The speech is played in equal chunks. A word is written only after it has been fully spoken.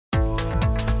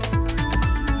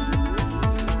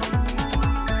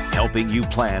helping you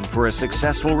plan for a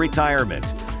successful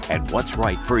retirement and what's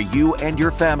right for you and your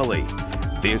family.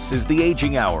 This is The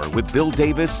Aging Hour with Bill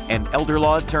Davis and elder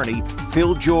law attorney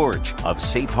Phil George of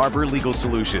Safe Harbor Legal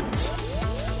Solutions.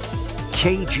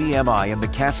 KGMI and the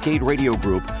Cascade Radio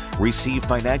Group receive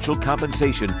financial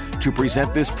compensation to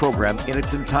present this program in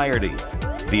its entirety.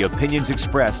 The opinions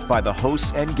expressed by the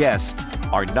hosts and guests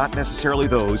are not necessarily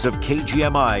those of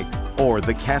KGMI or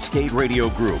the Cascade Radio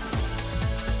Group.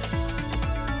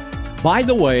 By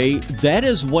the way, that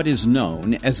is what is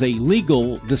known as a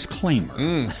legal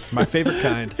disclaimer. My favorite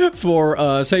kind.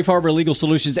 For Safe Harbor Legal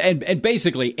Solutions and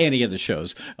basically any of the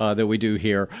shows that we do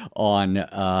here on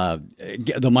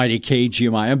the mighty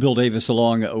KGMI. I'm Bill Davis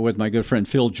along with my good friend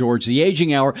Phil George. The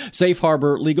Aging Hour, Safe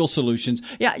Harbor Legal Solutions.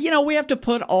 Yeah, we have to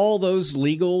put all those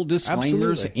legal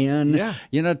disclaimers in,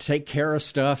 take care of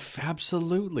stuff.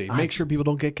 Absolutely. Make sure people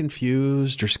don't get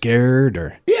confused or scared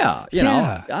or...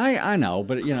 I know,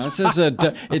 but it says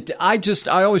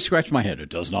I always scratch my head. It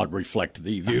does not reflect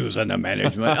the views and the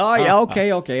management. Oh yeah,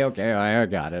 okay. I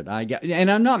got it. And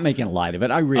I'm not making light of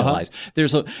it. I realize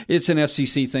it's an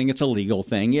FCC thing. It's a legal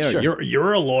thing. Sure.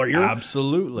 You're a lawyer.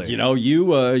 Absolutely.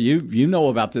 You know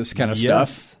about this kind of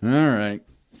stuff. All right.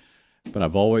 But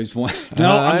I've always wanted... No,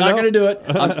 I'm not going to do it.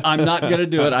 I'm not going to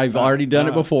do it. I've already done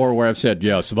it before where I've said,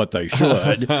 yes, but they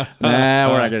should. Nah,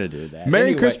 we're not going to do that.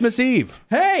 Merry Christmas Eve.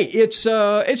 Hey,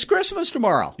 it's Christmas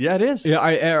tomorrow. Yeah, it is. Yeah,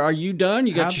 are you done?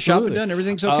 You got your shopping done?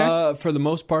 Everything's okay? For the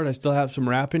most part, I still have some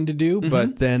wrapping to do,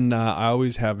 but then I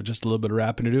always have just a little bit of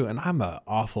wrapping to do, and I'm an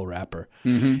awful wrapper.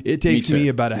 It takes me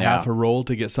about a half a roll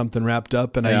to get something wrapped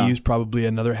up, and I use probably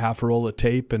another half a roll of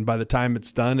tape, and by the time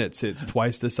it's done, it's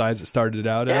twice the size it started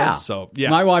out as. So,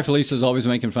 my wife Lisa's always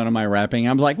making fun of my wrapping.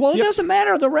 I'm like, well, it doesn't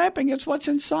matter the wrapping; it's what's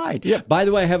inside. Yep. By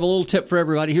the way, I have a little tip for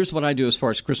everybody. Here's what I do as far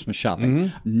as Christmas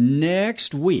shopping.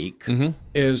 Next week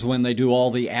is when they do all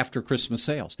the after Christmas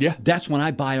sales. Yeah, that's when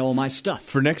I buy all my stuff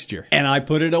for next year, and I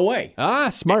put it away.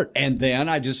 Smart. And then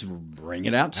I just bring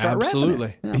it out and start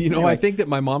Absolutely. wrapping it. I think that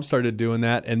my mom started doing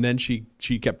that, and then she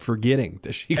kept forgetting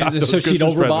that she got those Christmas she'd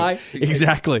overbuy. Presents.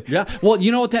 Exactly. Yeah. Well,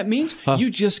 you know what that means? You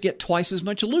just get twice as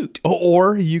much loot.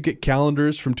 Or you get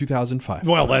calendars from 2005.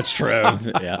 Well, that's true.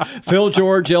 Yeah. Phil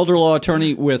George, elder law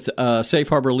attorney with Safe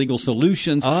Harbor Legal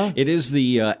Solutions. It is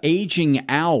the Aging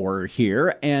Hour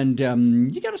here, and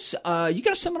you got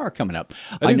a seminar coming up.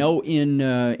 I know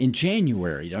in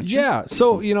January, don't you? Yeah.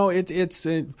 So it's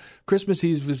Christmas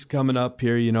Eve is coming up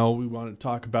here. We want to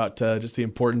talk about just the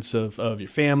importance of your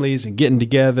families and getting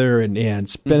together and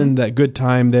spending that good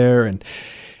time there and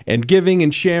giving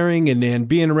and sharing and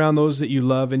being around those that you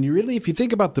love. And you really, if you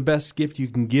think about the best gift you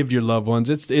can give your loved ones,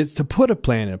 it's to put a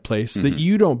plan in place so that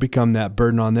you don't become that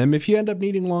burden on them if you end up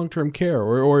needing long-term care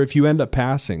or if you end up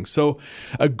passing. So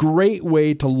a great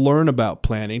way to learn about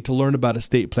planning, to learn about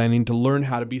estate planning, to learn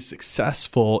how to be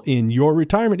successful in your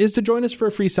retirement is to join us for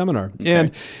a free seminar.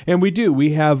 Okay. And we do.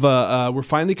 We have, we're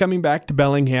finally coming back to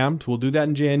Bellingham. We'll do that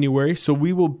in January. So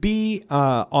we will be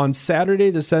on Saturday,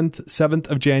 the 7th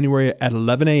of January at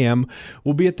 11 a.m.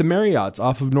 We'll be at the Marriott's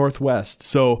off of Northwest.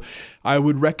 So I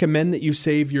would recommend that you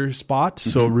save your spot.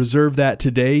 So reserve that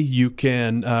today. You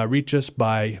can reach us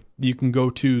you can go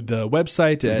to the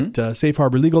website at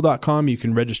safeharborlegal.com. You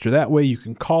can register that way. You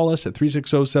can call us at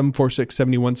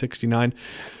 360-746-7169.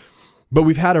 But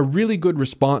we've had a really good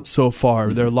response so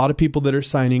far. There are a lot of people that are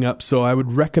signing up. So I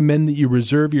would recommend that you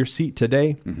reserve your seat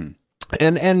today.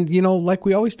 And like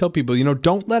we always tell people,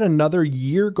 don't let another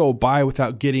year go by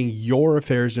without getting your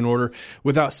affairs in order,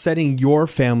 without setting your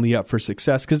family up for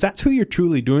success, because that's who you're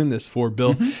truly doing this for,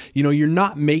 Bill. You're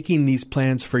not making these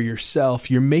plans for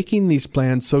yourself. You're making these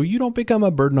plans so you don't become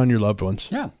a burden on your loved ones.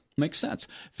 Yeah. Makes sense.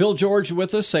 Phil George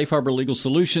with us, Safe Harbor Legal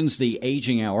Solutions, the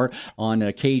Aging Hour on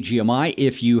KGMI.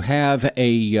 If you have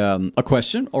a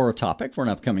question or a topic for an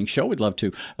upcoming show, we'd love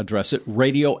to address it.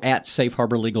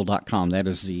 radio@safeharborlegal.com. That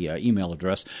is the email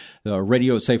address.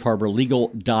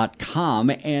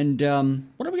 radio@safeharborlegal.com. And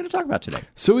what are we going to talk about today?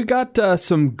 So we got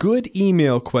some good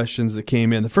email questions that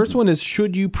came in. The first one is,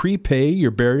 should you prepay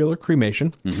your burial or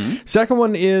cremation? Second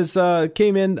one is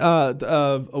came in,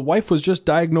 a wife was just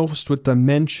diagnosed with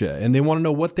dementia, and they want to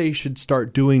know what they should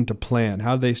start doing to plan.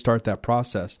 How do they start that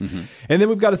process? And then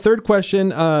we've got a third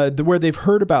question where they've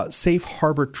heard about Safe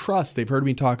Harbor Trust. They've heard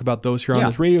me talk about those here on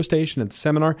this radio station at the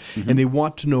seminar, and they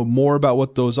want to know more about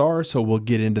what those are. So we'll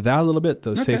get into that a little bit,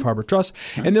 those Safe Harbor Trusts.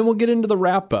 And then we'll get into the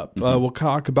wrap-up. We'll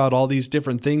talk about all these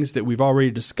different things that we've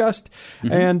already discussed.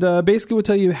 And basically we'll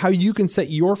tell you how you can set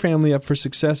your family up for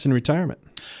success in retirement.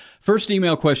 First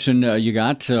email question you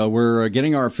got. We're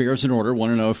getting our affairs in order.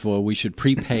 Want to know if we should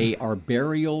prepay our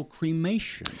burial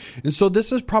cremation. And so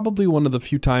this is probably one of the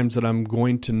few times that I'm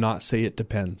going to not say it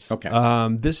depends. Okay.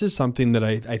 This is something that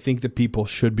I think that people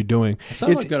should be doing. That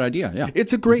sounds like a good idea, yeah.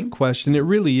 It's a great question. It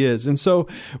really is. And so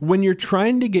when you're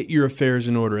trying to get your affairs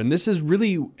in order, and this is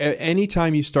really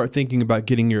anytime you start thinking about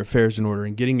getting your affairs in order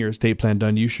and getting your estate plan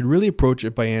done, you should really approach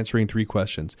it by answering 3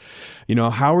 questions.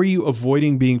 How are you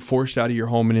avoiding being forced out of your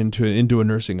home and into a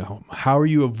nursing home? How are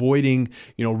you avoiding,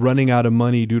 running out of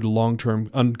money due to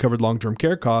uncovered long-term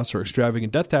care costs or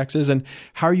extravagant death taxes? And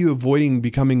how are you avoiding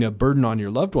becoming a burden on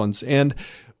your loved ones? And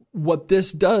what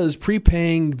this does,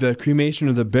 prepaying the cremation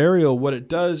or the burial, what it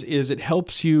does is it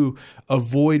helps you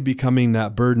avoid becoming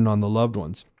that burden on the loved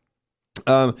ones.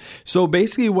 So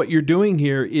basically what you're doing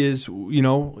here is,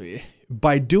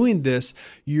 by doing this,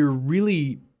 you're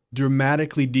really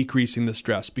dramatically decreasing the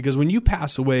stress, because when you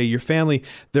pass away, your family,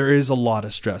 there is a lot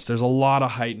of stress. There's a lot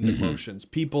of heightened emotions.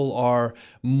 People are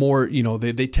more,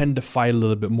 they tend to fight a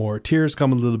little bit more. Tears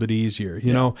come a little bit easier.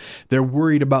 They're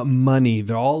worried about money.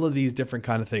 They're all of these different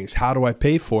kind of things. How do I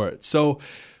pay for it? So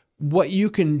what you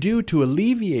can do to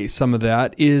alleviate some of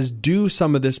that is do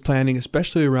some of this planning,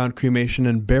 especially around cremation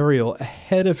and burial,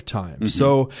 ahead of time.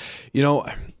 So,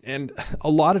 and a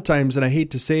lot of times, and I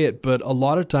hate to say it, but a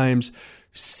lot of times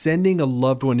sending a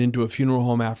loved one into a funeral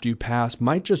home after you pass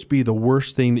might just be the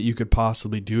worst thing that you could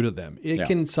possibly do to them. It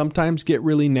can sometimes get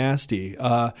really nasty.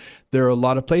 There are a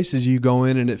lot of places you go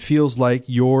in and it feels like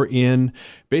you're in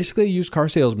basically a used car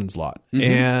salesman's lot,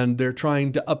 and they're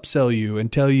trying to upsell you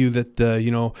and tell you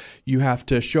that, you have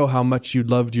to show how much you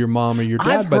loved your mom or your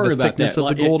dad by the thickness of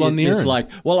the gold on the urn. It's like,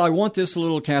 well, I want this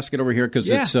little casket over here because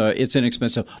it's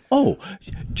inexpensive. Oh,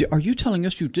 are you telling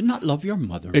us you did not love your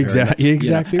mother? Exactly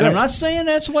right. And I'm not saying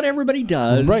that's what everybody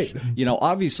does, right?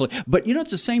 Obviously, but at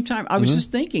the same time, I was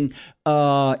just thinking,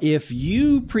 if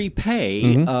you prepay,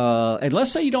 and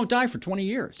let's say you don't die for 20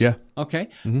 years, okay.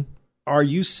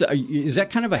 Is that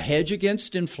kind of a hedge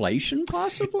against inflation,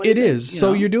 possibly? It is.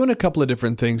 So you're doing a couple of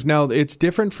different things. Now, it's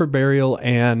different for burial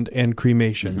and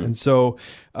cremation. And so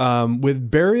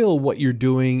with burial, what you're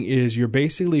doing is you're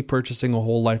basically purchasing a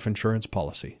whole life insurance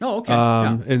policy. Oh, okay.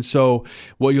 And so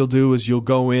what you'll do is you'll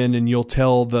go in and you'll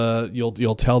tell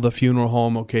the funeral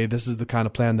home, okay, this is the kind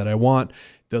of plan that I want.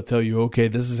 They'll tell you, okay,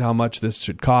 this is how much this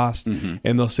should cost.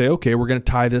 And they'll say, okay, we're going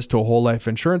to tie this to a whole life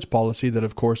insurance policy that,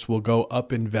 of course, will go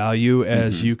up in value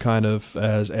as you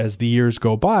as the years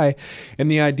go by.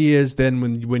 And the idea is then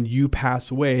when you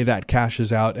pass away, that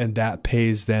cashes out and that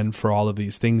pays then for all of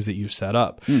these things that you set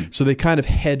up. So they kind of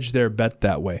hedge their bet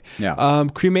that way. Yeah.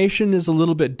 Cremation is a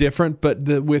little bit different, but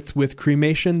with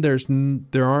cremation,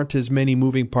 there aren't as many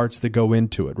moving parts that go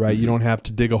into it, right? You don't have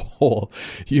to dig a hole.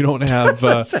 You don't have...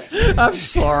 I'm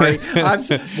sorry.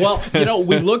 Well,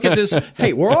 we look at this.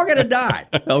 Hey, we're all going to die.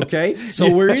 Okay,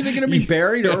 so we're either going to be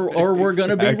buried or we're going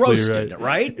to be roasted,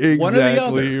 right? Exactly one or the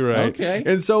other. Right. Okay.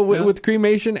 And so with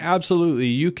cremation, absolutely,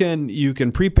 you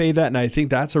can prepay that, and I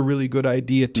think that's a really good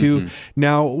idea too.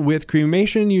 Now, with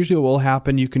cremation, usually what will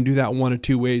happen, you can do that one of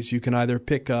two ways. You can either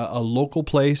pick a local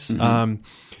place.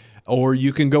 Or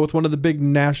you can go with one of the big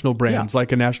national brands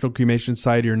like a National Cremation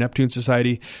Society or Neptune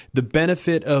Society. The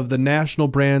benefit of the national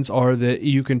brands are that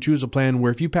you can choose a plan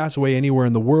where if you pass away anywhere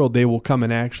in the world, they will come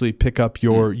and actually pick up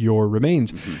your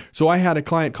remains. So I had a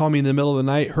client call me in the middle of the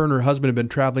night. Her and her husband had been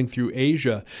traveling through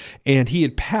Asia and he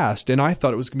had passed. And I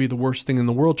thought it was going to be the worst thing in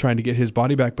the world trying to get his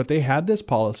body back. But they had this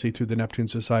policy through the Neptune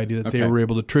Society that they were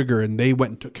able to trigger, and they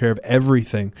went and took care of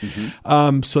everything.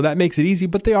 So that makes it easy,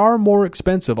 but they are more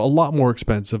expensive, a lot more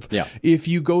expensive. Yeah. If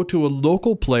you go to a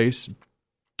local place,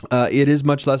 it is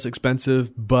much less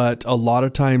expensive, but a lot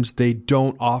of times they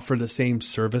don't offer the same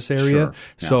service area.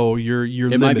 So you're it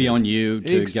limited. might be on you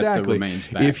to get the remains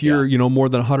back. If you're more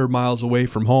than 100 miles away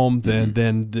from home, then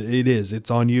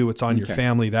it's on you, it's on your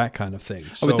family, that kind of thing.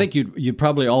 So, I would think you'd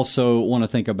probably also want to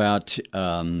think about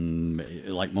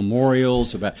like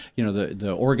memorials, about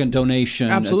the organ donation,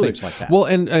 absolutely, and things like that. Well,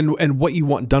 and what you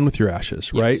want done with your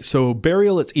ashes, right? So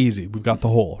burial, it's easy. We've got the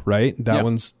hole, right? That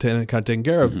one's kind of taken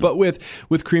care of. But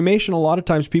with cremation, a lot of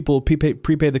times people prepay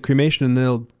the cremation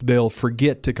and they'll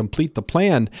forget to complete the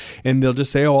plan, and they'll just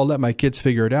say, "Oh, I'll let my kids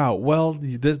figure it out." Well,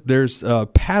 there's a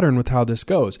pattern with how this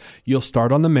goes. You'll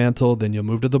start on the mantle, then you'll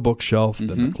move to the bookshelf,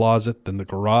 then the closet, then the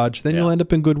garage, then you'll end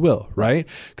up in Goodwill, right?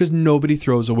 Because nobody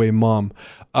throws away mom.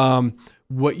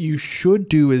 What you should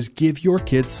do is give your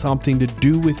kids something to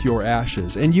do with your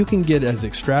ashes. And you can get as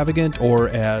extravagant or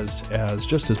as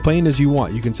just as plain as you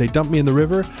want. You can say, dump me in the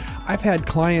river. I've had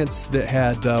clients that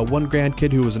had one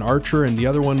grandkid who was an archer and the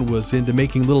other one was into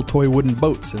making little toy wooden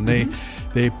boats. And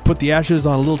they put the ashes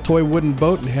on a little toy wooden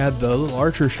boat and had the little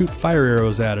archer shoot fire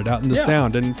arrows at it out in the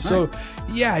sound. And so,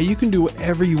 yeah, you can do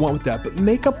whatever you want with that, but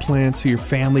make a plan so your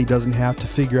family doesn't have to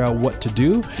figure out what to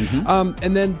do.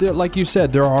 And then, like you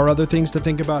said, there are other things to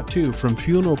think about too, from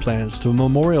funeral plans to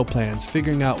memorial plans,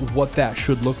 figuring out what that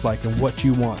should look like and what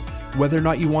you want. Whether or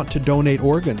not you want to donate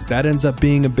organs, that ends up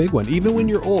being a big one. Even when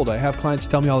you're old, I have clients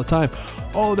tell me all the time,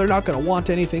 oh, they're not going to want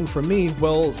anything from me.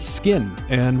 Well, skin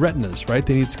and retinas, right?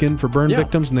 They need skin for burn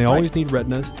victims, and they always need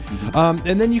retinas.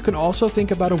 And then you can also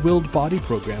think about a willed body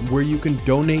program where you can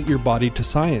donate your body to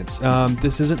science.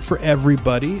 This isn't for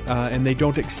everybody, and they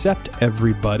don't accept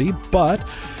everybody, but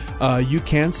you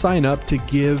can sign up to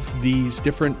give these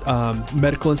different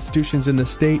medical institutions in the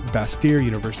state, Bastyr,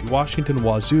 University of Washington,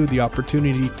 Wazoo, the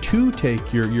opportunity to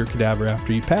take your cadaver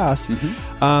after you pass.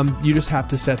 You just have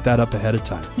to set that up ahead of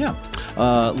time. Yeah.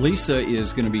 Lisa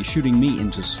is going to be shooting me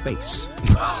into space.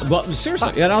 Well,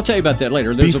 seriously, and I'll tell you about that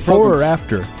later. There's Before or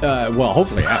after? Well,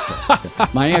 hopefully after.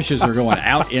 My ashes are going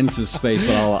out into space,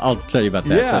 but I'll tell you about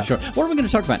that for sure. What are we going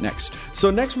to talk about next? So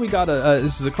next we got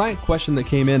this is a client question that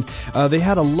came in. They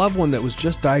had a loved one that was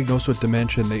just diagnosed with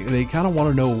dementia. They kind of want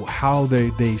to know how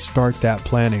they start that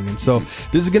planning. And so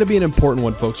this is going to be an important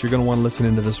one, folks. You're going to want to listen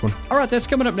into this one. All right, that's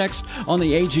coming up next on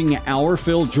the Aging Hour.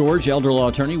 Phil George, elder law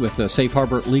attorney with Safe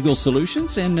Harbor Legal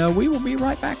Solutions, and we will be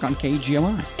right back on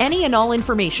KGMI. Any and all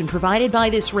information provided by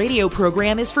this radio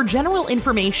program is for general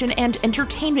information and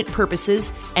entertainment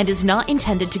purposes and is not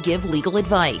intended to give legal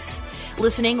advice.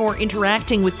 Listening or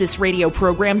interacting with this radio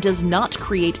program does not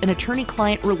create an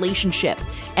attorney-client relationship,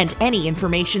 and any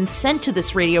information sent to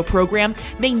this radio program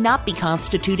may not be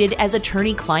constituted as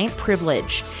attorney-client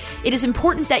privilege. It is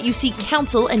important that you seek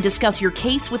counsel and discuss your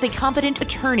case with a competent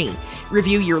attorney.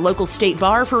 Review your local state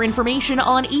bar for information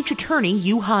on each attorney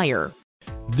you hire.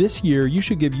 This year, you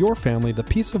should give your family the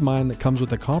peace of mind that comes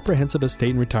with a comprehensive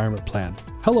estate and retirement plan.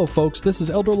 Hello, folks. This is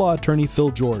elder law attorney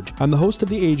Phil George. I'm the host of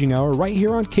the Aging Hour right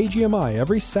here on KGMI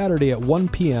every Saturday at 1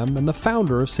 p.m. and the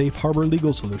founder of Safe Harbor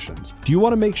Legal Solutions. Do you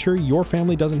want to make sure your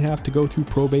family doesn't have to go through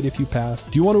probate if you pass?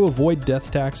 Do you want to avoid death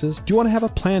taxes? Do you want to have a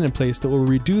plan in place that will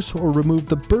reduce or remove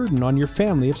the burden on your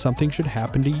family if something should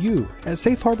happen to you? At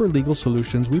Safe Harbor Legal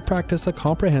Solutions, we practice a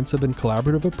comprehensive and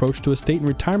collaborative approach to estate and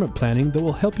retirement planning that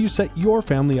will help you set your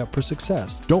family up for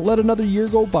success. Don't let another year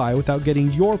go by without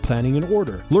getting your planning in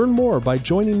order. Learn more by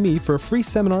joining me for a free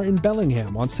seminar in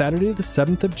Bellingham on Saturday the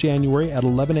 7th of January at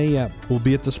 11 a.m. We'll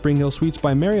be at the Spring Hill Suites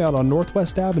by Marriott on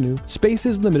Northwest Avenue. Space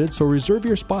is limited, so reserve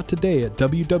your spot today at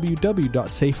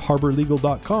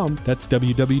www.safeharborlegal.com. That's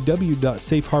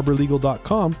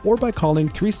www.safeharborlegal.com, or by calling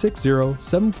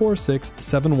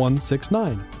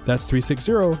 360-746-7169. That's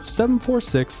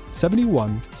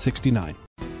 360-746-7169.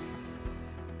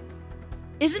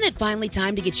 Isn't it finally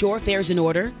time to get your affairs in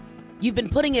order? You've been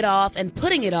putting it off,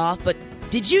 but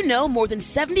did you know more than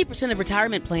 70% of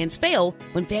retirement plans fail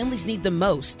when families need them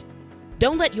most?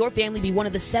 Don't let your family be one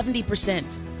of the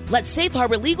 70%. Let Safe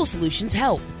Harbor Legal Solutions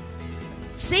help.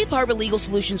 Safe Harbor Legal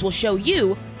Solutions will show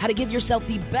you how to give yourself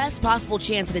the best possible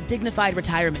chance at a dignified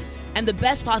retirement and the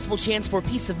best possible chance for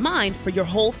peace of mind for your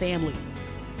whole family.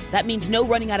 That means no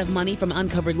running out of money from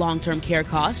uncovered long-term care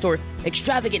costs or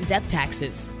extravagant death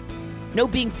taxes. No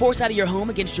being forced out of your home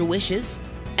against your wishes,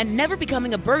 and never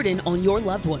becoming a burden on your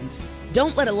loved ones.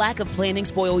 Don't let a lack of planning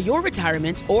spoil your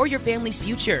retirement or your family's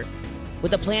future.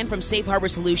 With a plan from Safe Harbor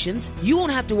Solutions, you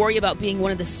won't have to worry about being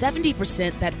one of the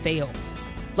 70% that fail.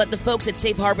 Let the folks at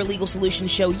Safe Harbor Legal Solutions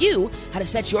show you how to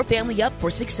set your family up for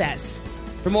success.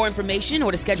 For more information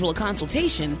or to schedule a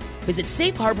consultation, visit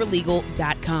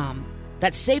safeharborlegal.com.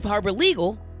 That's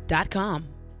safeharborlegal.com.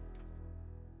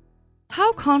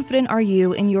 How confident are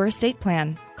you in your estate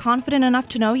plan? Confident enough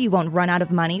to know you won't run out of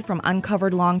money from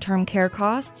uncovered long-term care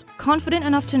costs? Confident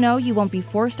enough to know you won't be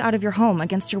forced out of your home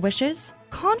against your wishes?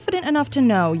 Confident enough to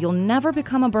know you'll never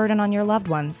become a burden on your loved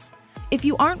ones? If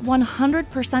you aren't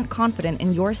 100% confident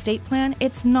in your estate plan,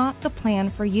 it's not the plan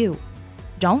for you.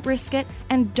 Don't risk it,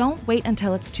 and don't wait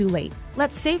until it's too late.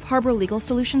 Let Safe Harbor Legal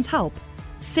Solutions help.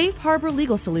 Safe Harbor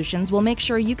Legal Solutions will make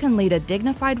sure you can lead a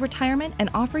dignified retirement and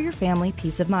offer your family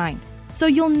peace of mind. So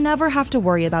you'll never have to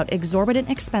worry about exorbitant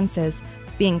expenses,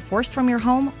 being forced from your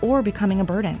home, or becoming a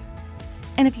burden.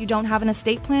 And if you don't have an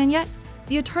estate plan yet,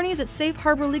 the attorneys at Safe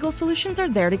Harbor Legal Solutions are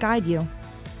there to guide you.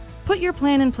 Put your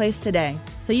plan in place today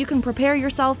so you can prepare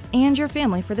yourself and your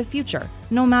family for the future,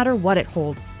 no matter what it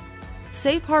holds.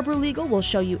 Safe Harbor Legal will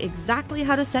show you exactly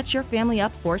how to set your family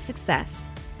up for success.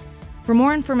 For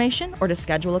more information or to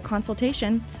schedule a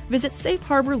consultation, visit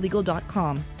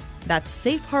safeharborlegal.com. That's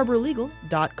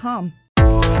safeharborlegal.com.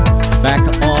 Back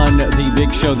on the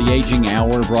big show, The Aging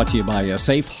Hour, brought to you by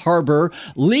Safe Harbor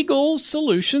Legal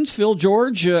Solutions. Phil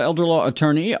George, elder law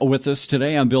attorney, with us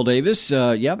today. I'm Bill Davis.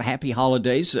 Happy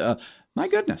holidays. My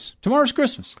goodness, tomorrow's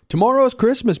Christmas. Tomorrow's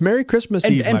Christmas. Merry Christmas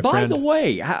Eve, my friend. And by the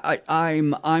way,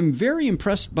 I'm very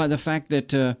impressed by the fact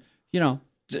that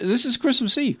this is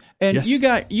Christmas Eve, and yes.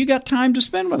 you got time to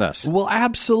spend with us. Well,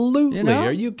 absolutely. You know?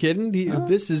 Are you kidding?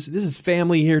 This is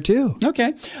family here too.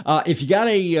 Okay. If you got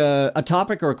a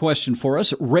topic or a question for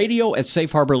us,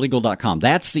 radio@safeharborlegal.com.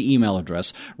 That's the email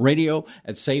address.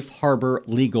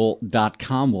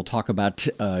 radio@safeharborlegal.com. We'll talk about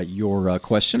your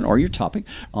question or your topic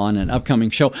on an upcoming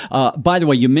show. By the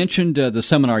way, you mentioned the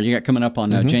seminar you got coming up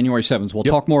on January 7th. We'll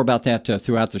talk more about that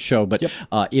throughout the show. But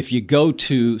if you go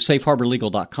to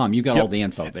safeharborlegal.com, you got all the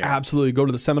info there. Absolutely. Go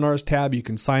to the seminars tab. You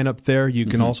can sign up there. You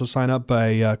can also sign up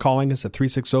by calling us at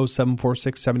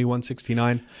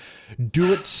 360-746-7169.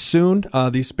 Do it soon.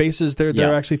 These spaces,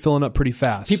 they're actually filling up pretty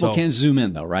fast. People can zoom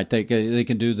in, though, right? They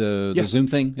can do the Zoom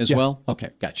thing as well? Okay,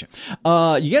 gotcha.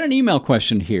 You got an email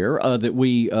question here that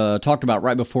we talked about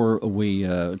right before we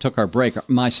took our break.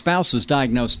 My spouse is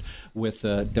diagnosed with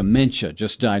dementia,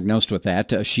 just diagnosed with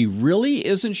that. She really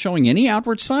isn't showing any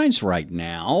outward signs right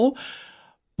now.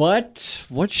 But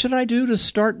what should I do to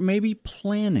start maybe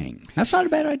planning? That's not a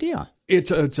bad idea.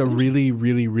 It's a really,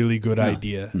 really, really good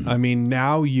idea. Mm-hmm. I mean,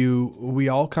 now we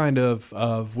all kind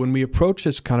of when we approach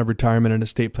this kind of retirement and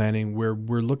estate planning,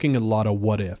 we're looking at a lot of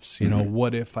what ifs. You know,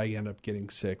 what if I end up getting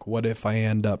sick? What if I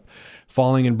end up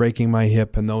falling and breaking my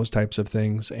hip and those types of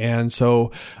things? And so,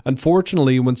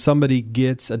 unfortunately, when somebody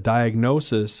gets a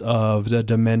diagnosis of the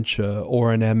dementia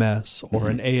or an MS or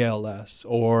an ALS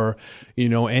or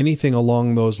anything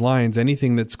along those lines,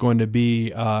 anything that's going to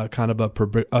be kind of a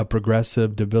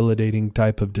progressive, debilitating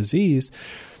type of disease,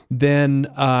 then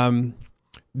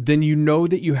you know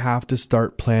that you have to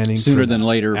start planning sooner than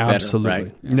later. Absolutely. Better,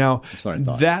 right? Yeah. Now,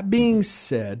 that being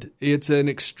said, it's an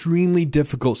extremely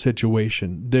difficult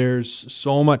situation. There's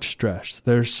so much stress.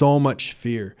 There's so much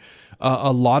fear.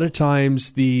 A lot of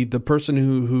times the person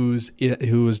who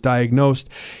is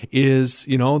diagnosed is,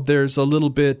 there's a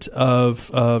little bit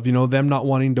of them not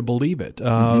wanting to believe it,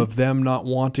 of them not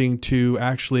wanting to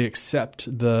actually accept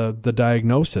the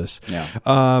diagnosis. Yeah.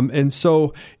 And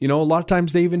so, a lot of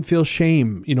times they even feel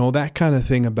shame, that kind of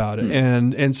thing about it.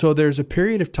 And so there's a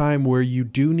period of time where you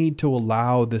do need to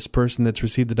allow this person that's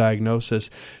received the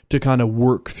diagnosis to kind of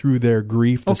work through their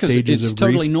grief, the stages of grief. It's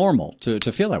totally normal to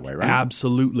feel that way, right?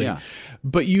 Absolutely. Yeah.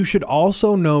 But you should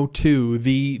also know too,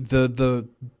 the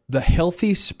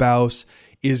healthy spouse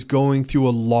is going through a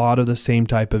lot of the same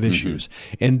type of issues,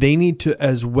 and they need to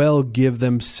as well give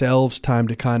themselves time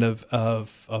to kind of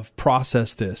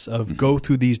process this, go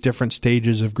through these different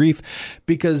stages of grief,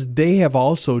 because they have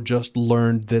also just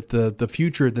learned that the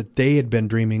future that they had been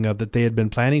dreaming of, that they had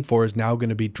been planning for, is now going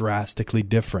to be drastically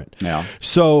different. Yeah.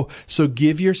 So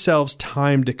give yourselves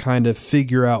time to kind of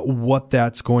figure out what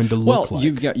that's going to look like.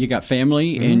 You got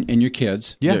family and your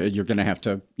kids. Yeah. You're going to have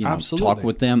to talk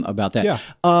with them about that. Yeah.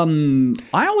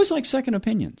 I always like second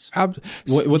opinions.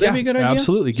 Would that be a good idea?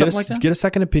 Absolutely. Get a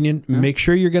second opinion. Yeah. Make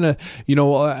sure you're going to,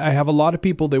 I have a lot of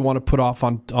people, they want to put off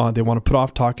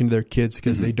talking to their kids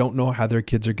because they don't know how their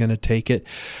kids are going to take it.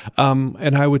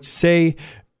 And I would say,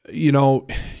 your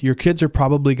kids are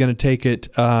probably going to take it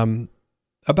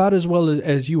about as well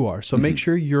as you are. So make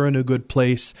sure you're in a good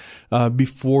place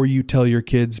before you tell your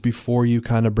kids, before you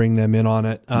kind of bring them in on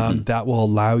it. That will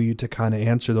allow you to kind of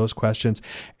answer those questions.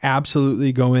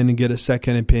 Absolutely go in and get a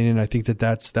second opinion. I think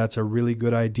that's a really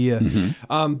good idea.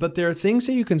 But there are things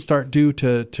that you can start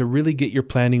to really get your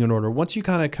planning in order once you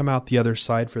kind of come out the other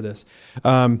side for this.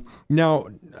 Now,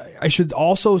 I should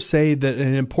also say that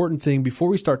an important thing before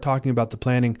we start talking about the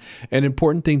planning, an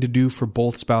important thing to do for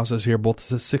both spouses here, both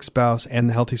the sick spouse and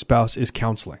the healthy spouse, is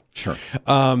counseling. Sure.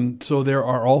 So there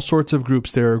are all sorts of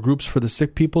groups. There are groups for the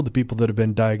sick people, the people that have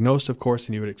been diagnosed, of course,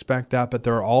 and you would expect that. But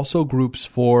there are also groups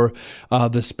for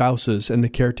the spouses and the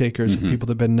caretakers of people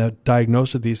that have been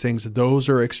diagnosed with these things. Those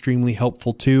are extremely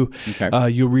helpful too. Okay.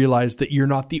 You'll realize that you're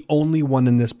not the only one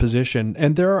in this position.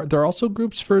 And there are also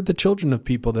groups for the children of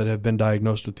people that have been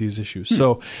diagnosed with these issues.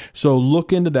 So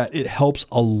look into that. It helps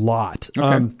a lot.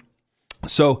 Okay.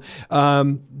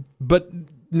 But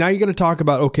now you're going to talk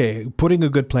about, putting a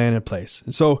good plan in place.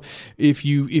 And so if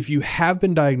you have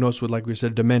been diagnosed with, like we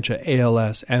said, dementia,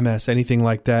 ALS, MS, anything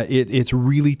like that, it's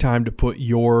really time to put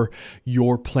your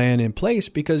plan in place,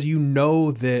 because you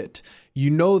know that you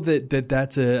know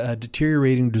that's a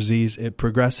deteriorating disease. It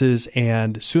progresses,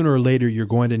 and sooner or later you're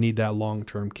going to need that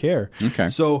long-term care. Okay.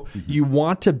 So you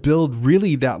want to build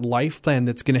really that life plan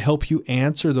that's going to help you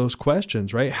answer those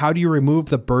questions, right? How do you remove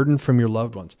the burden from your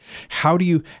loved ones? How do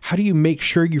you make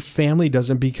sure your family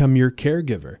doesn't become your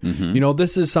caregiver? You know,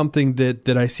 this is something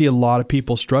that I see a lot of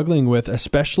people struggling with,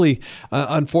 especially,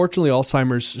 unfortunately,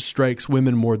 Alzheimer's strikes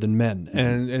women more than men.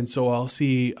 And so I'll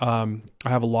see, I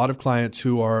have a lot of clients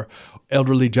who are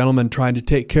elderly gentlemen trying to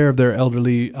take care of their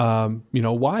elderly,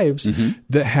 wives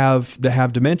that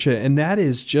have dementia. And that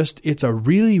is it's a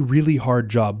really, really hard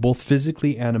job, both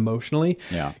physically and emotionally.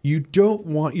 Yeah. You don't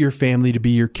want your family to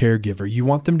be your caregiver. You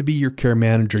want them to be your care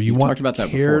manager. You want about that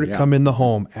care before, to come in the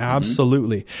home.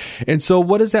 Absolutely. And so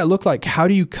what does that look like? How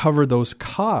do you cover those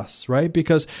costs, right?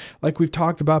 Because like we've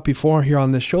talked about before here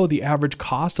on this show, the average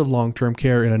cost of long-term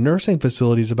care in a nursing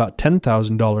facility is about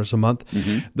 $10,000 a month.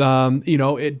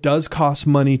 It does cost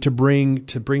money to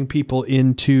bring people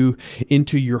into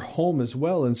your home as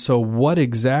well. And so what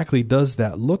exactly does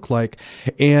that look like?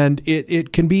 And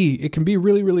it can be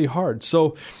really, really hard.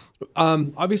 So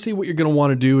obviously what you're going to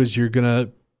want to do is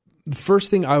the first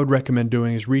thing I would recommend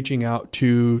doing is reaching out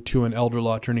to an elder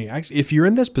law attorney. Actually, if you're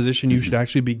in this position, you should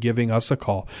actually be giving us a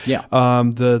call. Yeah.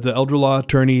 The elder law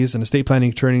attorneys and estate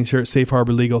planning attorneys here at Safe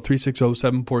Harbor Legal,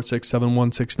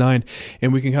 360-746-7169.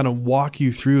 And we can kind of walk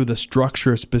you through the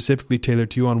structure specifically tailored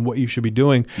to you on what you should be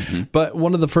doing. But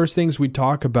one of the first things we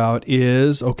talk about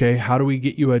is, okay, how do we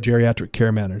get you a geriatric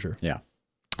care manager? Yeah.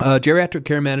 Geriatric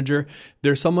care manager,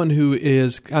 there's someone who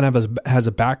is kind of has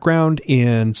a background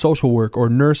in social work or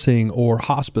nursing or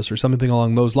hospice or something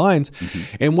along those lines.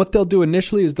 And what they'll do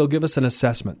initially is they'll give us an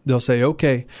assessment. They'll say,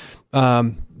 okay,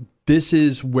 this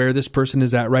is where this person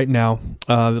is at right now.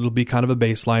 It'll be kind of a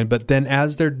baseline. But then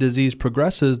as their disease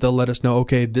progresses, they'll let us know,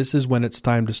 okay, this is when it's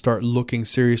time to start looking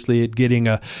seriously at getting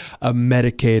a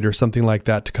Medicaid or something like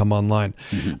that to come online.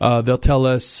 They'll tell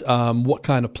us what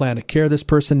kind of plan of care this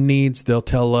person needs. They'll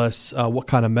tell us what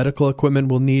kind of medical equipment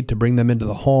we'll need to bring them into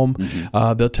the home.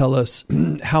 They'll tell us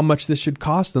how much this should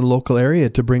cost in the local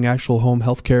area to bring actual home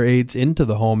health care aides into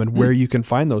the home and where you can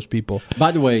find those people.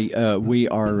 By the way, we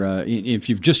are, if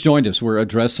you've just joined us, we're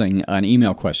addressing an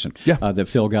email question that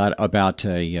Phil got about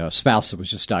a spouse that was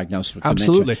just diagnosed with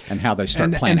dementia and how they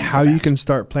start planning and how you can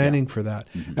start planning for that.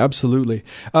 Absolutely.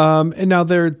 And now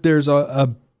there's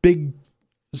a big.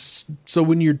 So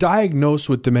when you're diagnosed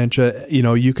with dementia,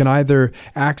 you can either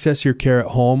access your care at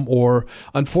home or,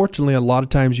 unfortunately, a lot of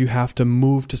times you have to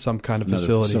move to some kind of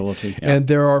facility. And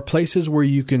there are places where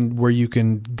you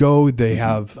can go. They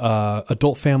have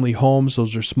adult family homes.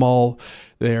 Those are small.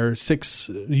 They're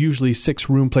usually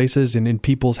 6-room places in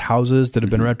people's houses that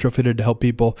have been retrofitted to help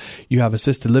people. You have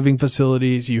assisted living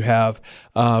facilities. You have,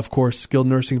 of course, skilled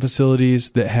nursing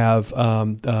facilities that have,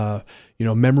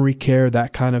 memory care,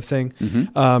 that kind of thing.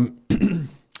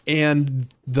 And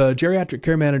the geriatric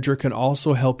care manager can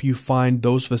also help you find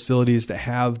those facilities that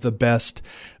have the best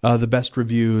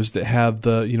reviews, that have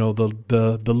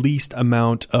the least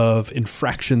amount of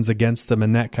infractions against them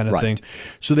and that kind of thing.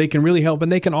 So they can really help,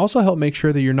 and they can also help make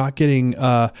sure that you're not getting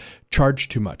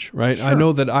charged too much, right? Sure. I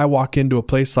know that I walk into a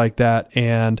place like that,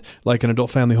 and like an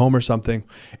adult family home or something,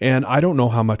 and I don't know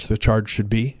how much the charge should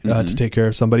be to take care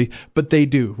of somebody, but they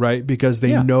do, right? Because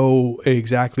they know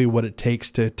exactly what it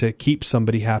takes to keep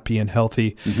somebody happy and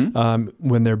healthy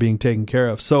when they're being taken care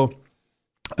of. So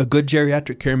a good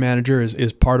geriatric care manager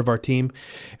is part of our team.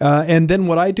 And then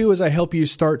what I do is I help you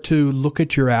start to look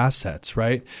at your assets,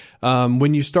 right?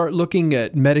 When you start looking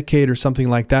at Medicaid or something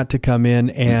like that to come in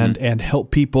and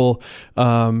help people,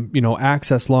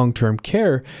 access long-term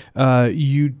care,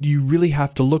 you really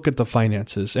have to look at the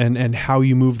finances and how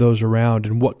you move those around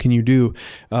and what can you do.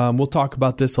 We'll talk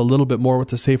about this a little bit more with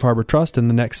the Safe Harbor Trust in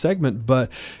the next segment,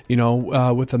 but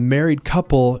with a married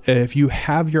couple, if you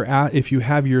have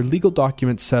your legal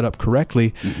documents set up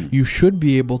correctly, you should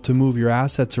be able to move your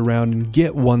assets around and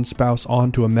get one spouse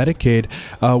onto a Medicaid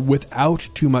without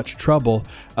too much trouble.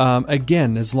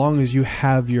 Again, as long as you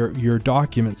have your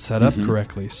documents set up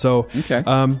correctly. So,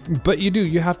 but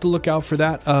you have to look out for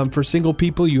that. For single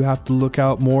people, you have to look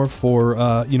out more for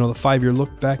the 5-year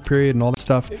look back period and all that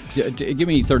stuff. Give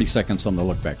me 30 seconds on the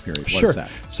look back period. What is that?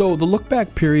 So the look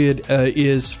back period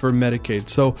is for Medicaid.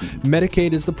 So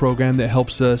Medicaid is the program that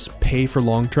helps us pay for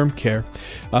long-term care.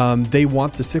 They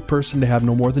want the sick person to have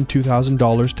no more than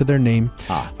 $2,000 to their name.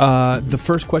 The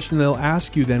first question they'll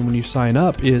ask you then when you sign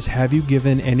up is, have you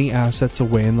given any assets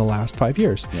away in the last 5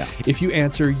 years? If you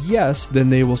answer yes, then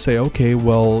they will say, okay,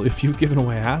 well, if you've given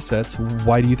away assets,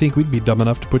 why do you think we'd be dumb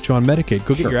enough to put you on Medicaid?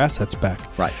 Go get your assets back.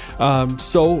 Right.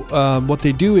 So what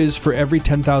they do is for every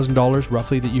 $10,000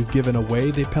 roughly that you've given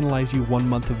away, they penalize you 1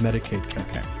 month of Medicaid care.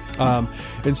 Okay.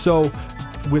 And so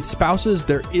with spouses,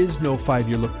 there is no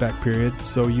 5-year look-back period,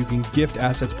 so you can gift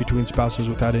assets between spouses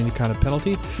without any kind of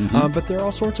penalty. But there are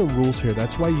all sorts of rules here.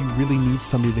 That's why you really need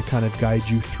somebody to kind of guide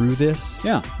you through this.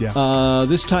 Yeah.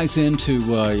 This ties into,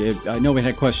 I know we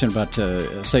had a question about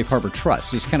Safe Harbor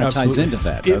Trust. This kind of ties into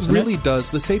that, doesn't it? It really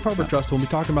does. The Safe Harbor Trust, when we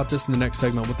talk about this in the next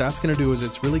segment, what that's going to do is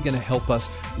it's really going to help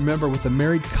us. Remember, with a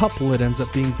married couple, it ends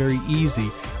up being very easy.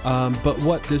 But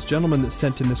what this gentleman that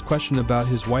sent in this question about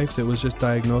his wife that was just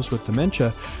diagnosed with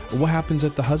dementia, what happens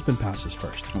if the husband passes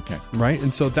first? Okay. Right?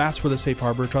 And so that's where the Safe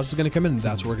Harbor Trust is going to come in, and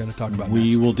that's what we're going to talk about We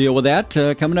next. will deal with that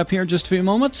coming up here in just a few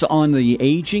moments on the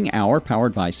Aging Hour,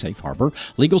 powered by Safe Harbor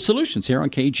Legal Solutions here on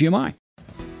KGMI.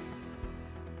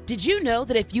 Did you know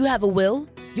that if you have a will,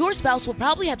 your spouse will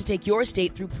probably have to take your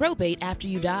estate through probate after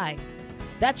you die?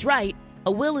 That's right.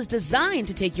 A will is designed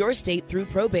to take your estate through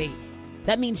probate.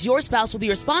 That means your spouse will be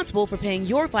responsible for paying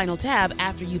your final tab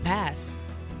after you pass.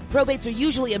 Probates are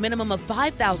usually a minimum of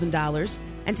 $5,000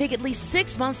 and take at least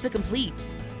 6 months to complete.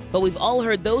 But we've all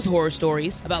heard those horror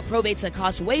stories about probates that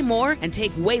cost way more and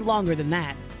take way longer than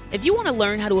that. If you want to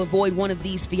learn how to avoid one of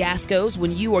these fiascos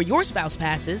when you or your spouse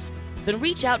passes, then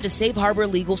reach out to Safe Harbor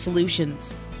Legal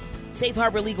Solutions. Safe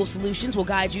Harbor Legal Solutions will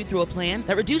guide you through a plan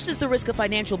that reduces the risk of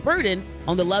financial burden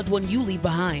on the loved one you leave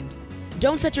behind.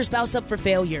 Don't set your spouse up for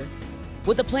failure.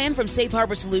 With a plan from Safe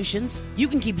Harbor Solutions, you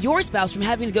can keep your spouse from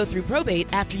having to go through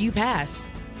probate after you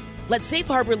pass. Let Safe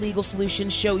Harbor Legal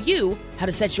Solutions show you how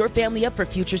to set your family up for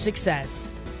future success.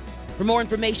 For more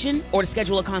information or to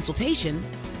schedule a consultation,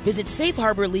 visit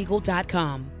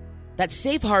safeharborlegal.com. That's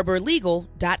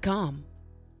safeharborlegal.com.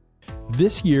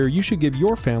 This year, you should give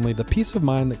your family the peace of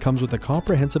mind that comes with a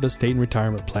comprehensive estate and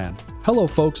retirement plan. Hello,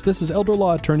 folks. This is elder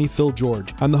law attorney Phil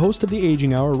George. I'm the host of the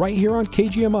Aging Hour right here on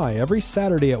KGMI every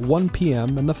Saturday at 1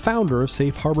 p.m. and the founder of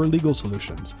Safe Harbor Legal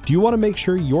Solutions. Do you want to make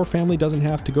sure your family doesn't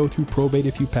have to go through probate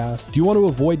if you pass? Do you want to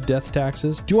avoid death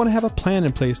taxes? Do you want to have a plan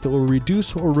in place that will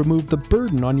reduce or remove the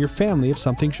burden on your family if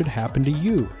something should happen to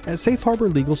you? At Safe Harbor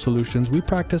Legal Solutions, we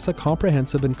practice a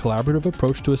comprehensive and collaborative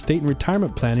approach to estate and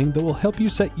retirement planning that will help you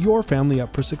set your family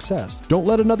up for success. Don't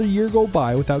let another year go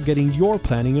by without getting your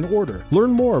planning in order. Learn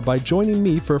more by joining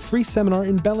me for a free seminar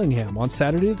in Bellingham on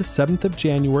Saturday the 7th of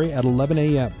January at 11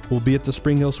 a.m. We'll be at the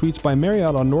Spring Hill Suites by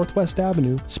Marriott on Northwest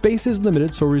Avenue. Space is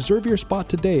limited, so reserve your spot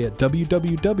today at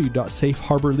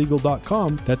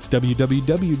www.safeharborlegal.com. That's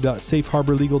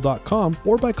www.safeharborlegal.com,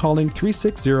 or by calling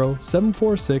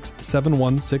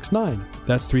 360-746-7169.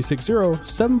 That's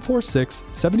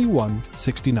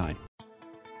 360-746-7169.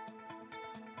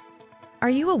 Are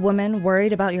you a woman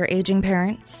worried about your aging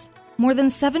parents? More than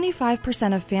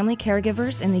 75% of family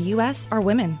caregivers in the U.S. are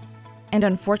women. And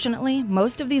unfortunately,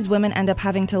 most of these women end up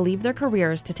having to leave their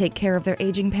careers to take care of their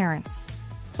aging parents.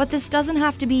 But this doesn't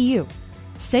have to be you.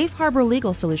 Safe Harbor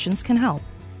Legal Solutions can help.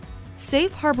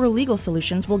 Safe Harbor Legal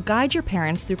Solutions will guide your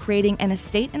parents through creating an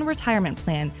estate and retirement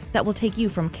plan that will take you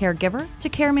from caregiver to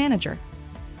care manager.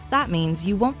 That means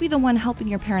you won't be the one helping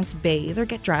your parents bathe or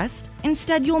get dressed.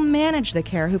 Instead, you'll manage the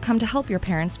care who come to help your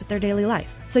parents with their daily life,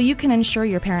 so you can ensure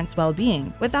your parents'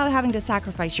 well-being without having to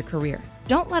sacrifice your career.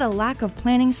 Don't let a lack of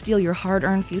planning steal your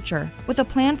hard-earned future. With a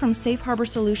plan from Safe Harbor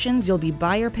Solutions, you'll be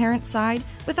by your parents' side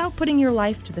without putting your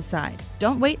life to the side.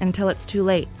 Don't wait until it's too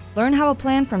late. Learn how a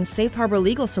plan from Safe Harbor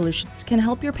Legal Solutions can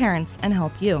help your parents and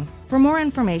help you. For more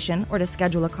information or to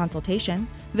schedule a consultation,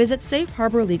 visit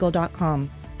safeharborlegal.com.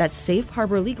 That's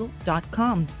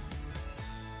safeharborlegal.com.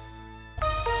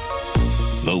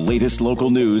 The latest local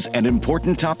news and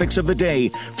important topics of the day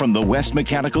from the West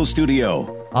Mechanical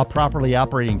Studio. A properly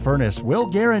operating furnace will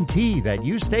guarantee that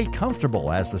you stay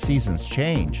comfortable as the seasons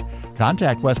change.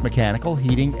 Contact West Mechanical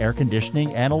Heating, Air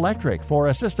Conditioning, and Electric for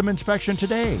a system inspection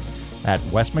today at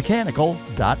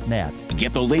westmechanical.net.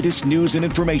 Get the latest news and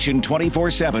information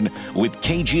 24/7 with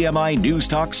KGMI News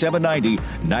Talk 790,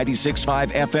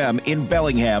 96.5 FM in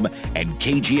Bellingham and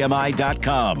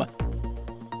KGMI.com.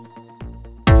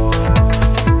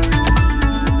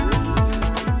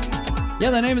 Yeah,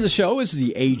 the name of the show is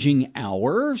The Aging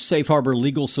Hour. Safe Harbor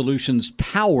Legal Solutions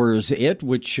powers it,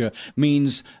 which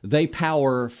means they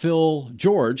power Phil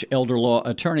George, elder law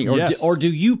attorney. Or, yes. or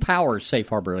do you power Safe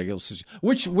Harbor Legal Solutions?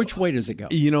 Which way does it go?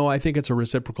 You know, I think it's a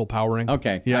reciprocal powering.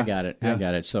 Okay, yeah. I got it. Yeah. I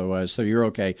got it. So you're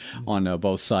okay on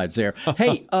both sides there.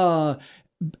 Hey,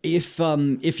 If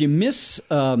you miss,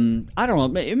 I don't know,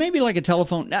 maybe like a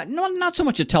telephone, not so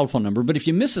much a telephone number, but if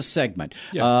you miss a segment,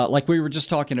 like we were just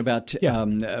talking about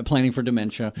planning for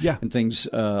dementia and things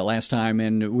last time,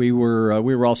 and we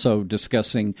were also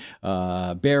discussing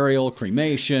burial,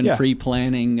 cremation,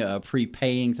 pre-planning,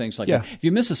 prepaying, things like that. If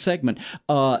you miss a segment,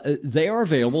 they are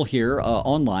available here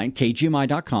online,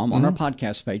 kgmi.com, on our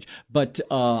podcast page. But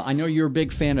I know you're a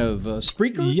big fan of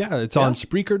Spreaker. Yeah, it's on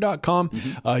Spreaker.com.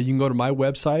 You can go to my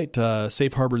website,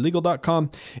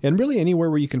 safeharborlegal.com, and really anywhere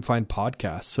where you can find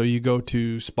podcasts. So you go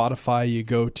to Spotify, you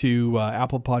go to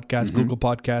Apple Podcasts, Google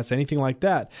Podcasts, anything like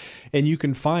that, and you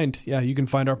can find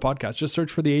our podcast. Just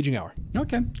search for The Aging Hour.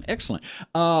 Okay, excellent.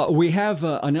 We have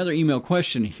another email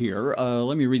question here.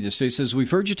 Let me read this. It says,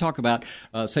 we've heard you talk about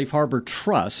Safe Harbor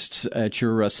trusts at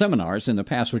your seminars in the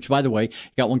past, which, by the way,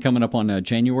 you got one coming up on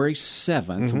January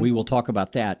 7th. We will talk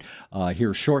about that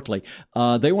here shortly.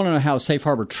 They want to know how Safe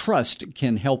Harbor Trust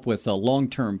can help with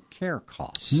long-term care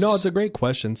costs. No, it's a great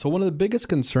question. So one of the biggest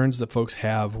concerns that folks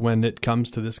have when it comes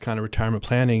to this kind of retirement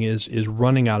planning is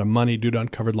running out of money due to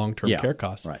uncovered long-term care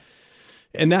costs. Right.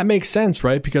 And that makes sense,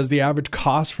 right? Because the average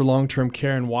cost for long-term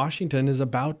care in Washington is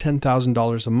about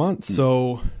 $10,000 a month.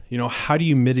 So, how do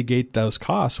you mitigate those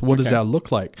costs? What does that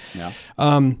look like?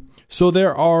 So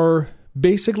there are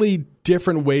basically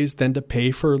different ways then to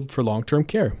pay for long-term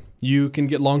care. You can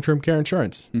get long-term care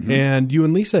insurance, and you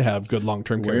and Lisa have good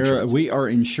long-term care insurance. We are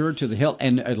insured to the hilt,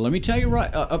 and let me tell you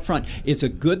right up front, it's a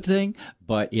good thing,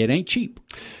 but it ain't cheap.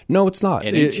 No, it's not.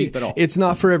 It ain't cheap at all. It's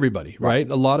not for everybody, right?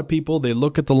 A lot of people, they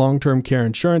look at the long-term care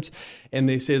insurance and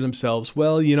they say to themselves,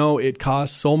 well, it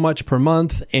costs so much per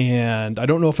month and I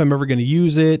don't know if I'm ever going to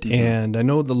use it. And I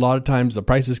know that a lot of times the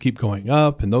prices keep going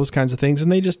up and those kinds of things.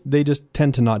 And they just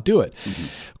tend to not do it.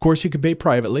 Of course, you can pay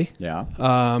privately.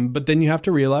 But then you have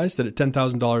to realize that at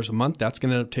 $10,000 a month, that's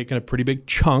going to take a pretty big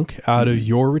chunk out of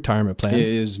your retirement plan.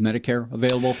 Is Medicare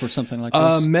available for something like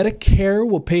this? Medicare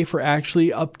will pay for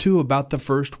actually up to about the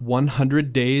first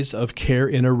 100 days of care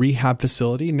in a rehab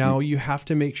facility. Now, you have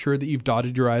to make sure that you've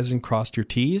dotted your I's and crossed your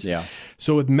T's.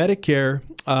 So with Medicare,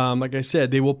 like I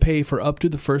said, they will pay for up to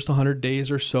the first 100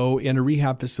 days or so in a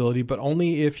rehab facility, but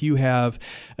only if you have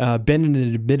been in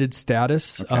an admitted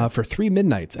status for 3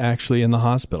 midnights actually in the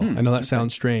hospital. I know that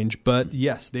sounds strange, but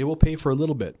yes, they will pay for a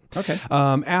little bit.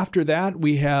 After that,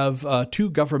 we have 2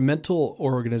 governmental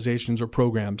organizations or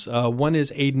programs. One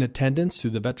is Aid and Attendance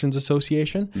through the Veterans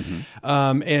Association,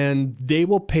 and they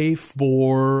will pay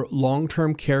for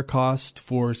long-term care costs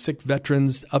for sick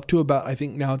veterans up to about, I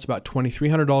think now it's about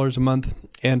 $2,300 a month.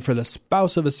 And for the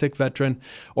spouse of a sick veteran,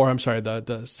 or I'm sorry,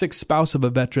 the sick spouse of a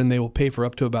veteran, they will pay for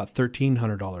up to about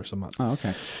 $1,300 a month.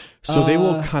 So they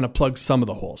will kind of plug some of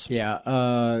the holes.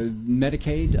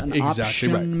 Medicaid, an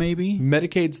option maybe?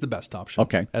 Medicaid's the best option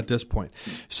at this point.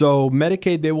 So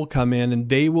Medicaid, they will come in and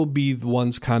they will be the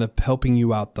ones kind of helping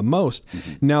you out the most.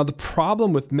 Now, the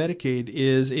problem with Medicaid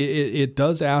is it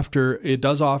does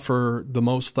offer the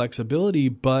most flexibility,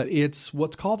 but it's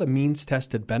what's called a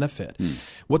means-tested benefit.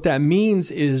 What that means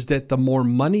is that the more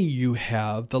money you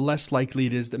have, the less likely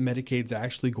it is that Medicaid's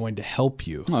actually going to help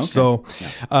you. So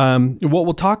what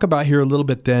we'll talk about here a little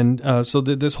bit then,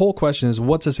 this whole question is,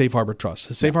 what's a Safe Harbor Trust?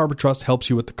 The Safe Harbor Trust helps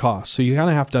you with the cost. So you kind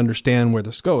of have to understand where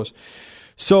this goes.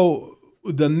 So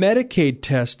the Medicaid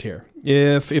test here,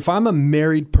 if I'm a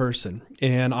married person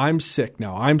and I'm sick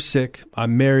now, I'm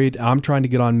married, I'm trying to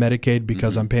get on Medicaid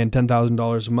because I'm paying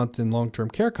 $10,000 a month in long-term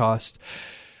care costs,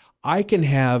 I can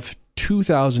have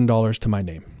 $2,000 to my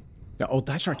name. Oh,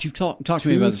 that's right. You've talked to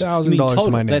me about this. $2,000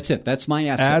 to my name. That's it. That's my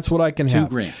asset. That's what I can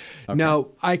have. $2,000. Now,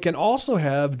 I can also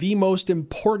have the most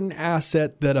important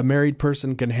asset that a married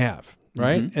person can have.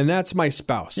 Right? And that's my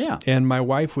spouse. And my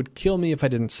wife would kill me if I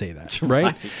didn't say that.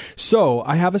 Right? So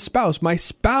I have a spouse. My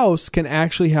spouse can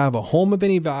actually have a home of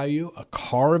any value, a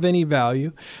car of any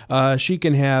value. She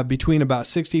can have between about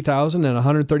 $60,000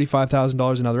 and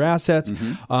 $135,000 in other assets,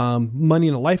 money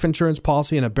in a life insurance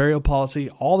policy and a burial policy,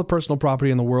 all the personal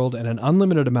property in the world, and an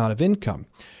unlimited amount of income.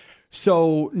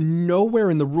 So nowhere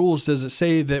in the rules does it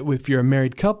say that if you're a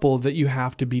married couple that you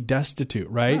have to be destitute,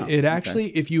 right? It actually,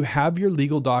 if you have your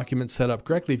legal documents set up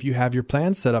correctly, if you have your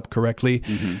plan set up correctly,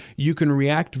 you can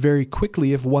react very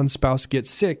quickly. If one spouse gets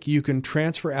sick, you can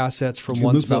transfer assets from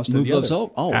one spouse to the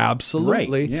other.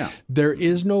 Absolutely. There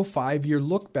is no 5-year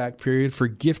look back period for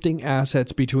gifting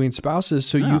assets between spouses,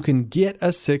 so you can get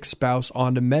a sick spouse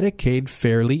onto Medicaid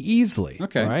fairly easily.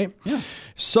 Right?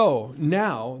 So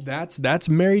now that's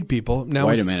married people. Now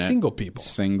wait a minute. Single people.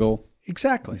 Single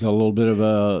Exactly. It's a little bit of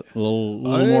a little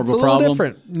more of a it's a problem. little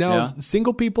different. Now,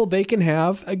 single people, they can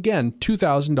have, again,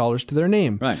 $2,000 to their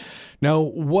name. Right. Now,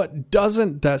 what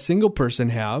doesn't that single person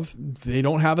have? They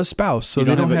don't have a spouse, so You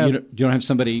they don't don't have you don't have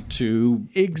somebody to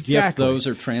gift those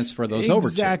or transfer those over to.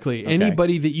 Exactly. Okay.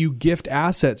 Anybody that you gift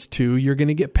assets to, you're going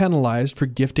to get penalized for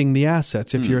gifting the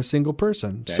assets if you're a single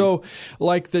person. Okay. So,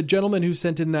 like the gentleman who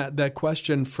sent in that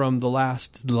question from the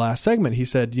last segment, he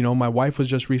said, my wife was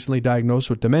just recently diagnosed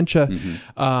with dementia.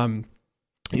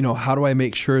 How do I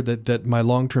make sure that my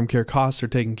long-term care costs are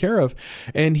taken care of?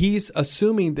 And he's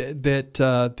assuming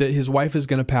that his wife is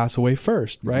going to pass away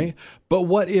first, right? But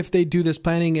what if they do this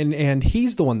planning and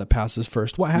he's the one that passes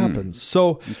first? What happens?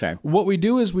 So what we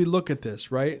do is we look at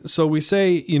this, right? So we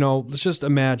say, let's just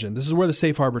imagine. This is where the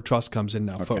Safe Harbor Trust comes in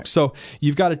now, folks. So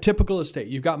you've got a typical estate.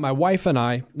 You've got my wife and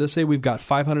I. Let's say we've got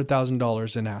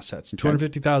 $500,000 in assets.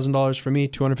 $250,000 for me,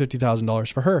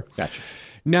 $250,000 for her. Gotcha.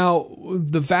 Now,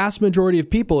 the vast majority of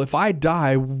people, if I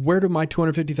die, where do my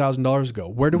 $250,000 go?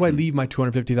 Where do I leave my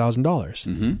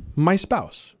 $250,000? My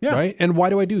spouse, right? And why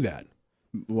do I do that?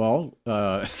 Well,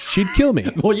 she'd kill me.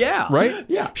 Well, yeah. Right?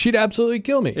 Yeah. She'd absolutely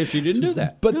kill me. If you didn't do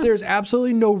that. But there's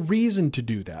absolutely no reason to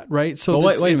do that, right? So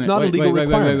wait a minute. it's not a legal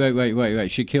requirement.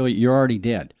 Wait. She'd kill you. You're already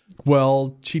dead.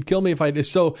 Well, she'd kill me if I did.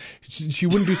 So she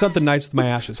wouldn't do something nice with my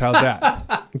ashes. How's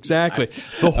that? Exactly.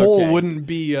 The hole wouldn't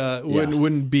be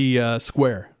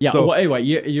square. Yeah. So, well, anyway,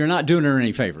 you're not doing her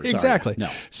any favors. Exactly. No.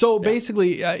 So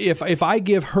basically, if I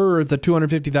give her the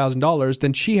 $250,000,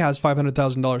 then she has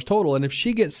 $500,000 total, and if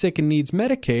she gets sick and needs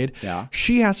Medicaid,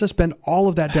 she has to spend all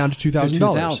of that down to $2,000.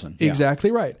 $2,000. Yeah. Exactly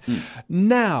right.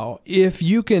 Now, if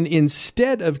you can,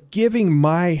 instead of giving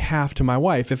my half to my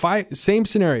wife, same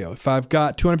scenario, if I've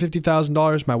got $250,000,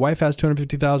 my wife has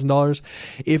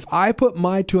 $250,000. If I put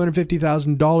my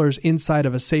 $250,000 inside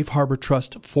of a Safe Harbor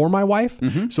Trust for my wife,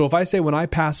 so if I say when I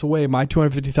pass away, my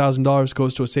 $250,000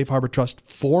 goes to a Safe Harbor Trust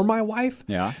for my wife,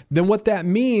 then what that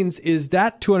means is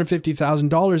that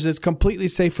 $250,000 is completely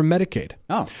safe from Medicaid.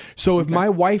 So if my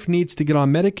wife needs to get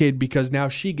on Medicaid because now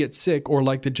she gets sick, or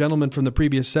like the gentleman from the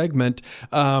previous segment,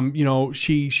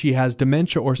 she has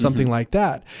dementia or something like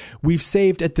that, we've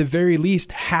saved at the very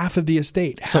least half of the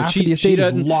estate. So half of the estate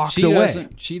is locked away.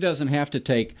 She doesn't have to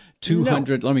take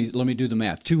 $200. No. Let me do the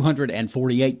math.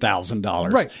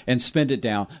 $248,000, and spend it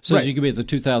down so that you can be at the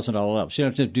 $2,000 level. She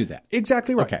doesn't have to do that.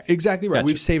 Exactly right. Okay. Exactly right. Gotcha.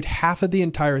 We've saved half of the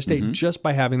entire estate just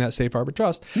by having that Safe Harbor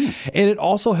Trust, and it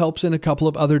also helps in a couple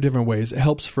of other different ways. It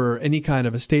helps for any kind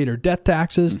of estate or death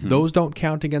taxes; those don't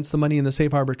count against the money in the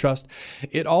Safe Harbor Trust.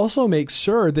 It also makes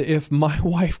sure that if my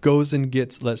wife goes and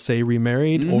gets, let's say,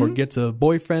 remarried or gets a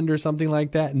boyfriend or something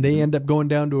like that, and they end up going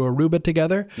down to Aruba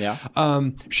together,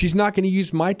 she's not going to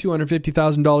use my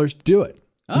 $250,000 to do it.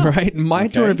 Right? My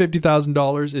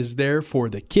 $250,000 is there for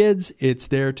the kids. It's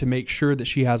there to make sure that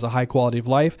she has a high quality of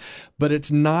life, but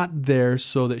it's not there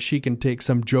so that she can take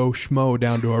some Joe Schmo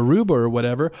down to Aruba or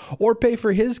whatever, or pay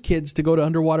for his kids to go to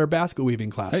underwater basket weaving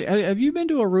classes. Have you been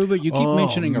to Aruba? You keep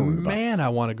mentioning Aruba. Man, I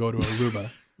want to go to Aruba.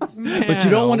 Man, but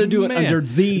you don't want to do it under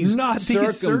these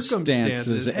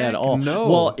circumstances at all. No.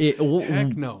 Well,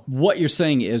 Heck no. What you're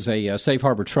saying is a Safe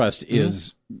Harbor Trust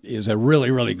is a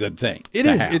really, really good thing. It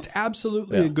is. It's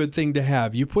absolutely a good thing to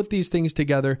have. You put these things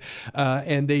together,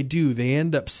 and they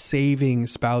end up saving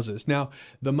spouses. Now,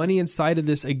 the money inside of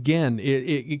this, again,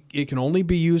 it can only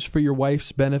be used for your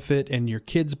wife's benefit and your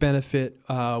kids' benefit.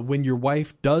 When your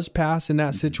wife does pass in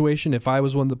that situation, if I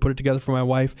was one that put it together for my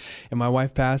wife and my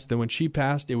wife passed, then when she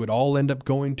passed, it would all end up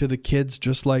going to the kids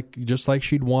just like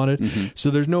she'd wanted. So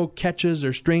there's no catches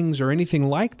or strings or anything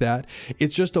like that.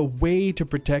 It's just a way to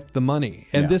protect the money.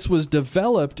 And this was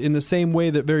developed in the same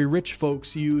way that very rich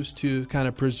folks use to kind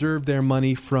of preserve their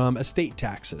money from estate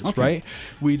taxes, right?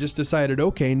 We just decided,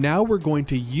 okay, now we're going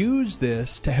to use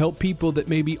this to help people that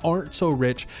maybe aren't so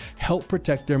rich, help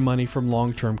protect their money from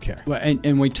long-term care. Well,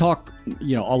 and we talk, a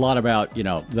lot about,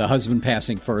 the husband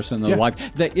passing first and the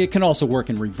wife. That it can also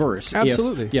work in reverse.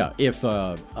 Absolutely. If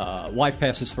wife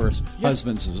passes first,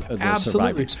 husband's the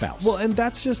surviving spouse. Well, and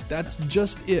that's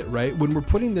just it, right? When we're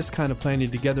putting this kind of planning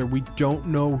together, we don't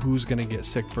know who's going to get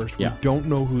sick first. We don't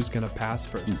know who's going to pass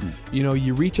first.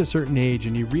 You reach a certain age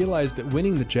and you realize that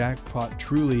winning the jackpot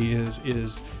truly is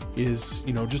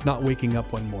just not waking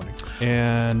up one morning.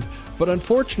 But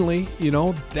unfortunately,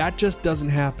 that just doesn't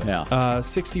happen.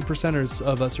 60%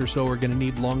 of us or so are going to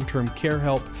need long-term care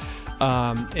help.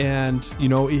 And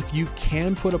if you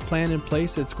can put a plan in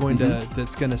place that's going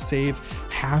to save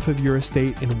half of your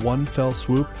estate in one fell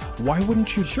swoop, why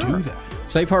wouldn't you do that?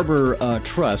 Safe Harbor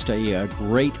Trust, a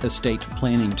great estate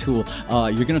planning tool.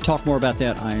 You're going to talk more about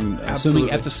that, I'm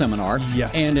assuming, at the seminar.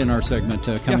 Yes. And in our segment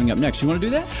coming up next. You want to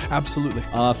do that? Absolutely.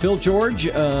 Phil George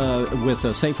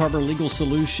with Safe Harbor Legal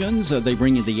Solutions. They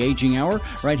bring you the Aging Hour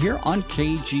right here on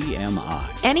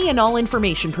KGMI. Any and all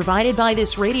information provided by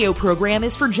this radio program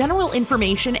is for general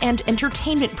information and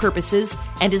entertainment purposes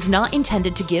and is not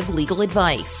intended to give legal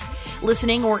advice.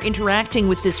 Listening or interacting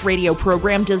with this radio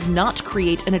program does not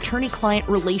create an attorney-client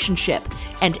relationship,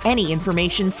 and any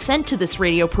information sent to this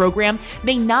radio program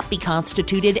may not be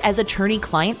constituted as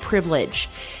attorney-client privilege.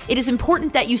 It is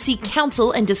important that you seek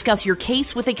counsel and discuss your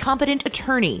case with a competent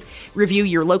attorney. Review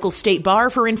your local state bar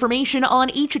for information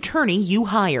on each attorney you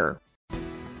hire.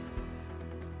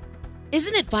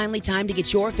 Isn't it finally time to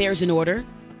get your affairs in order?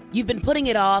 You've been putting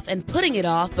it off and putting it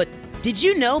off, but did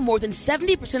you know more than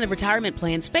 70% of retirement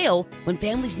plans fail when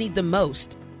families need them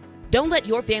most? Don't let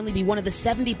your family be one of the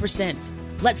 70%.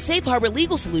 Let Safe Harbor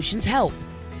Legal Solutions help.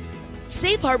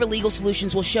 Safe Harbor Legal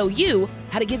Solutions will show you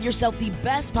how to give yourself the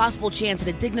best possible chance at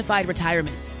a dignified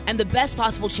retirement and the best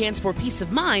possible chance for peace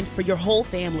of mind for your whole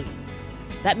family.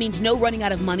 That means no running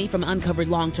out of money from uncovered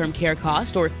long-term care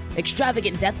costs or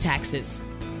extravagant death taxes.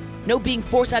 No being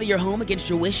forced out of your home against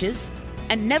your wishes,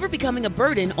 and never becoming a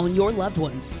burden on your loved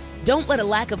ones. Don't let a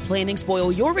lack of planning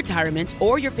spoil your retirement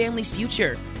or your family's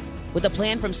future. With a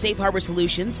plan from Safe Harbor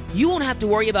Solutions, you won't have to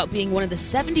worry about being one of the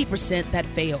 70% that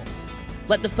fail.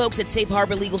 Let the folks at Safe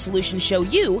Harbor Legal Solutions show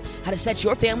you how to set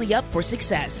your family up for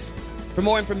success. For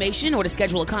more information or to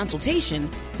schedule a consultation,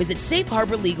 visit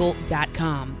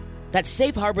safeharborlegal.com. That's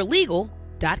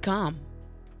safeharborlegal.com.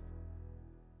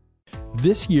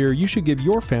 This year, you should give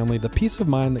your family the peace of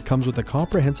mind that comes with a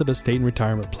comprehensive estate and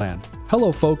retirement plan.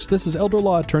 Hello, folks. This is elder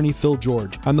law attorney Phil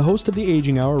George. I'm the host of the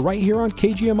Aging Hour right here on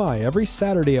KGMI every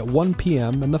Saturday at 1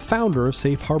 p.m. and the founder of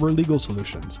Safe Harbor Legal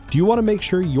Solutions. Do you want to make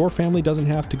sure your family doesn't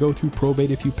have to go through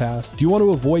probate if you pass? Do you want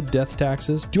to avoid death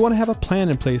taxes? Do you want to have a plan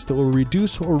in place that will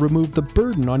reduce or remove the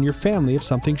burden on your family if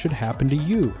something should happen to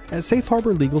you? At Safe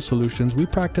Harbor Legal Solutions, we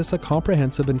practice a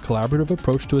comprehensive and collaborative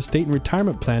approach to estate and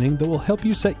retirement planning that will help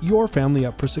you set your family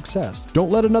up for success.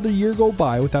 Don't let another year go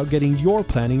by without getting your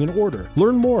planning in order.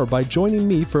 Learn more by joining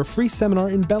me for a free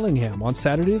seminar in Bellingham on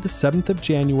Saturday the 7th of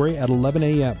January at 11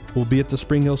 a.m. We'll be at the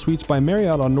Spring Hill Suites by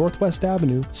Marriott on Northwest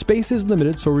Avenue. Space is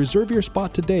limited, so reserve your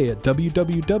spot today at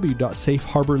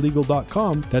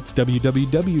www.safeharborlegal.com. That's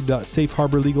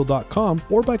www.safeharborlegal.com,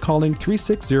 or by calling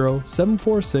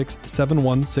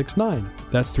 360-746-7169.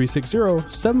 That's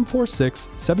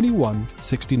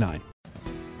 360-746-7169.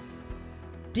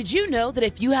 Did you know that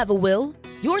if you have a will,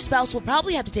 your spouse will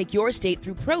probably have to take your estate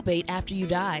through probate after you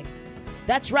die?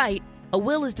 That's right, a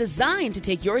will is designed to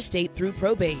take your estate through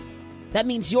probate. That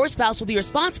means your spouse will be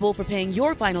responsible for paying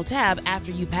your final tab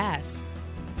after you pass.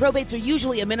 Probates are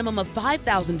usually a minimum of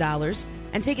 $5,000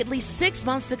 and take at least 6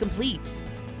 months to complete.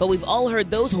 But we've all heard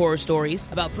those horror stories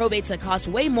about probates that cost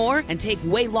way more and take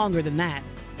way longer than that.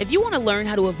 If you want to learn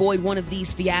how to avoid one of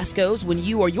these fiascos when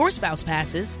you or your spouse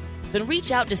passes, then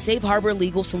reach out to Safe Harbor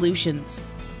Legal Solutions.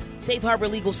 Safe Harbor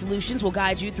Legal Solutions will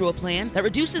guide you through a plan that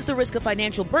reduces the risk of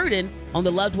financial burden on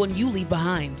the loved one you leave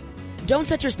behind. Don't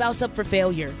set your spouse up for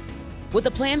failure. With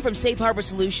a plan from Safe Harbor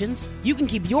Solutions, you can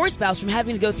keep your spouse from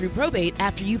having to go through probate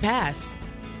after you pass.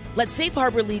 Let Safe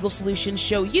Harbor Legal Solutions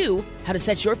show you how to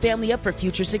set your family up for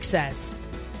future success.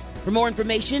 For more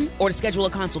information or to schedule a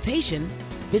consultation,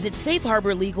 visit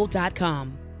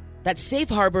safeharborlegal.com. That's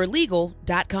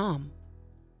safeharborlegal.com.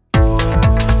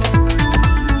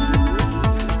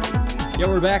 Yeah,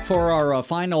 we're back for our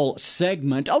final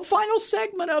segment. Final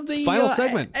segment of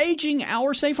the Aging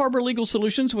Hour, Safe Harbor Legal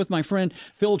Solutions with my friend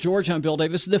Phil George. I'm Bill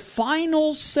Davis. The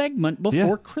final segment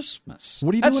before Christmas.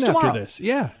 What are you doing after this?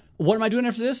 Yeah. What am I doing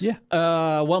after this? Yeah.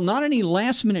 Well, not any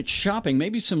last-minute shopping.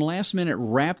 Maybe some last-minute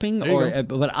wrapping.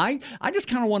 But I just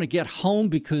kind of want to get home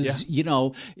because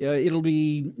it'll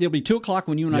be 2:00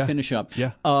 when you and I finish up.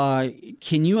 Yeah.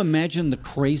 Can you imagine the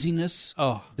craziness?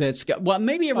 That's got. Well,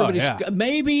 maybe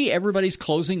everybody's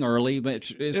closing early, but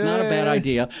it's not a bad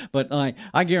idea. But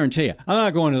I guarantee you, I'm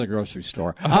not going to the grocery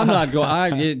store. I'm not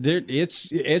going.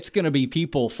 It's going to be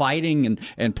people fighting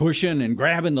and pushing and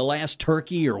grabbing the last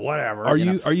turkey or whatever. Are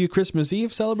you Christmas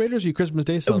Eve celebrators? Or you Christmas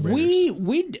Day celebrators?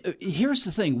 We here's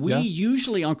the thing. We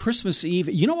usually on Christmas Eve,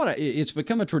 you know what? It's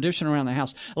become a tradition around the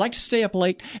house. I like to stay up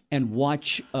late and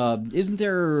watch. Isn't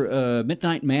there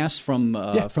midnight mass from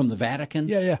the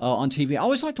Vatican? On TV. I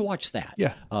always like to watch that.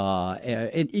 With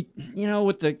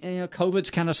the COVID's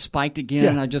kind of spiked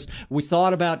again. We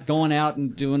thought about going out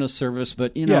and doing a service,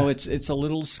 but it's a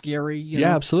little scary.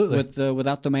 Absolutely.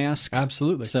 Without the mask.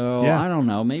 Absolutely. So I don't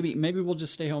know. Maybe we'll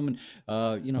just stay home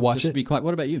and watch just it. Be quiet.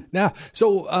 What about you? Yeah.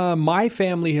 So my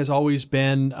family has always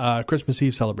been Christmas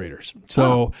Eve celebrators.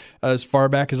 So as far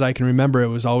back as I can remember, it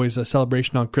was always a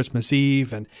celebration on Christmas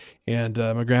Eve, and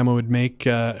my grandma would make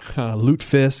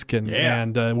lutefisk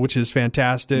and which is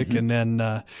fantastic, and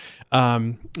then.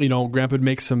 Grandpa would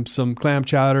make some clam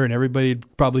chowder, and everybody'd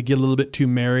probably get a little bit too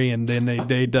merry, and then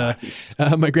they'd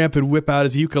my grandpa would whip out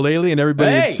his ukulele, and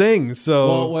everybody would sing.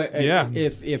 So,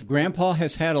 if Grandpa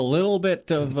has had a little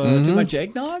bit of too much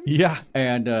eggnog,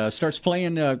 and starts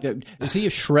playing, is he a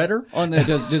shredder on the?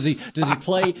 Does he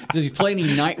play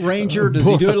any Night Ranger? Does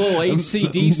he do a little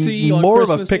AC/DC? On More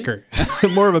Christmas of a picker,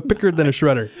 more of a picker than a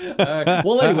shredder.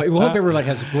 Well, anyway, we hope everybody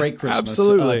has a great Christmas.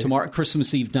 Absolutely. Tomorrow,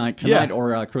 Christmas Eve night tonight,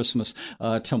 or Christmas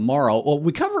tomorrow. Well,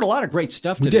 we covered a lot of great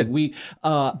stuff today. We did.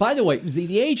 By the way,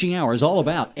 the Aging Hour is all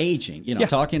about aging.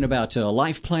 Talking about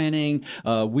life planning.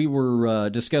 We were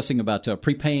discussing about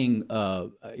prepaying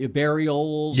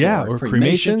burials. Or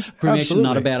cremations. Cremation,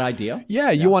 not a bad idea.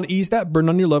 You want to ease that burden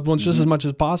on your loved ones just as much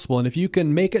as possible. And if you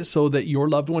can make it so that your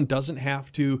loved one doesn't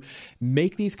have to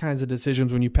make these kinds of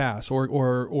decisions when you pass,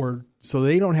 or so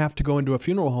they don't have to go into a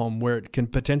funeral home where it can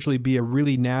potentially be a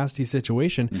really nasty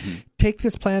situation. Take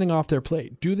this planning off their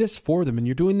plate. Do this for them, and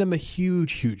you're doing them a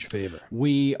huge, huge favor.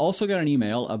 We also got an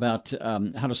email about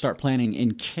how to start planning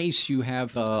in case you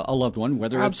have a loved one,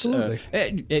 whether Absolutely.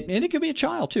 and it could be a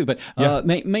child too, but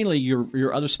mainly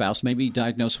your other spouse may be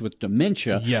diagnosed with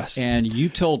dementia. Yes. And you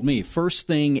told me first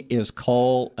thing is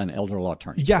call an elder law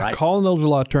attorney. Yeah, call an elder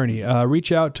law attorney.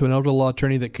 Reach out to an elder law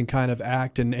attorney that can kind of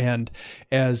act and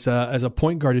as a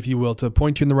point guard, if you will, to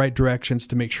point you in the right directions,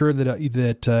 to make sure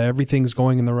that everything's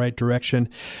going in the right direction.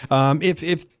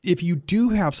 If you do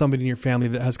have somebody in your family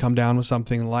that has come down with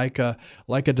something like a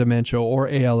dementia or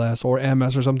ALS or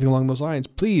MS or something along those lines,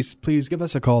 please give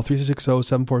us a call,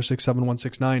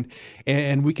 360-746-7169,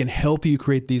 and we can help you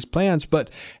create these plans. But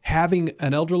having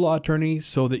an elder law attorney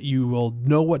so that you will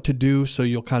know what to do, so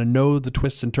you'll kind of know the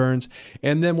twists and turns.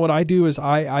 And then what I do is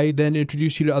I then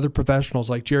introduce you to other professionals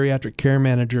like geriatric care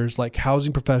managers, like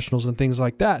housing professionals and things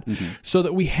like that, so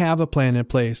that we have a plan in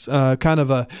place, kind of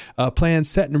a plan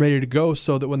set and ready to go,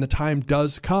 so that when the time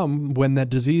does come, when that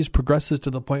disease progresses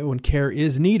to the point when care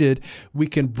is needed, we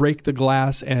can break the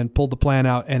glass and pull the plan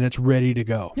out, and it's ready to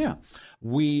go. Yeah.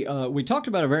 We talked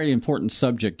about a very important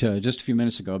subject just a few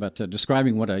minutes ago about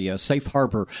describing what a safe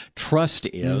harbor trust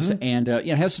is, and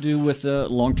it has to do with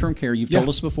long-term care. You've told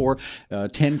us before,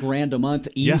 $10,000 a month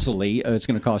easily it's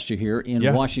going to cost you here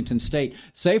in Washington State.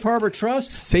 Safe harbor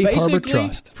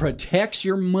trust protects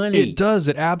your money. It does.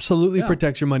 It absolutely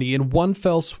protects your money. In one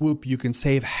fell swoop, you can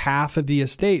save half of the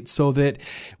estate, so that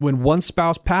when one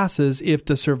spouse passes, if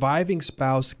the surviving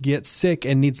spouse gets sick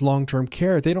and needs long-term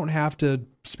care, they don't have to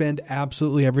spend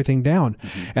absolutely everything down.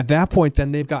 At that point,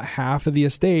 then they've got half of the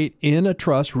estate in a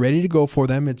trust ready to go for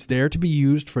them. It's there to be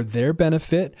used for their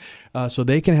benefit, so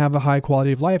they can have a high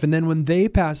quality of life. And then when they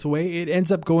pass away, it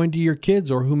ends up going to your kids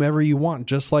or whomever you want,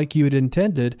 just like you had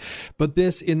intended. But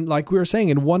this, like we were saying,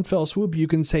 in one fell swoop, you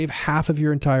can save half of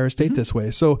your entire estate this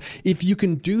way. So if you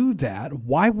can do that,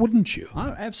 why wouldn't you?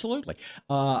 Absolutely.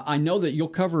 I know that you'll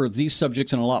cover these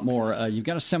subjects and a lot more. You've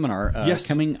got a seminar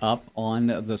coming up on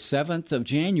the 7th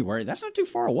of January. That's not too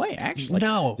far away, actually.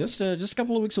 No. Just a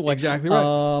couple of weeks away. Exactly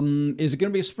right. Is it going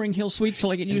to be a Spring Hill Suites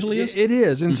like it usually is? It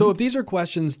is. And so if these are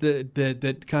questions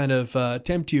that kind of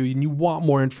tempt you and you want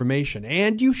more information,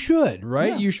 and you should,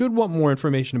 right? Yeah. You should want more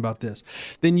information about this.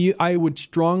 Then I would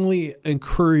strongly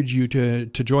encourage you to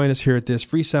join us here at this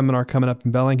free seminar coming up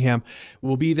in Bellingham.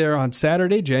 We'll be there on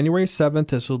Saturday, January 7th.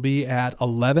 This will be at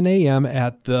 11 a.m.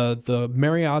 at the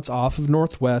Marriott's off of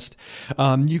Northwest.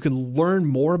 You can learn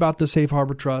more about the Safe Harbor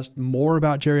Trust, more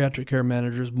about geriatric care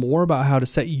managers, more about how to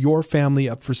set your family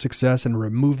up for success and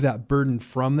remove that burden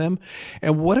from them.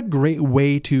 And what a great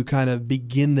way to kind of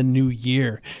begin the new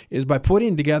year is by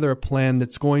putting together a plan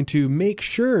that's going to make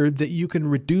sure that you can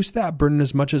reduce that burden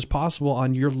as much as possible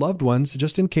on your loved ones,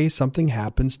 just in case something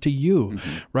happens to you,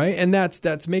 right? And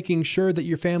that's making sure that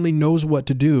your family knows what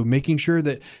to do, making sure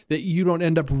that you don't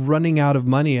end up running out of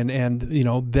money and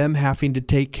them having to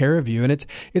take care of you. And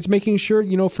it's making sure,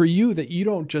 for you, that you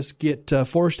don't just get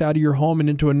forced out of your home and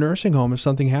into a nursing home if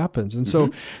something happens. And so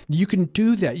you can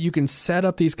do that. You can set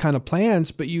up these kind of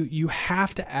plans, but you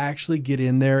have to actually get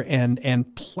in there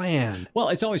and plan. Well,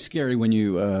 it's always scary when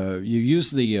you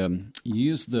use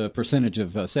the percentage of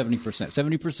 70%.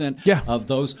 70% of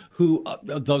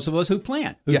those of us who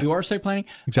plan, who do our estate planning,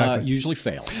 usually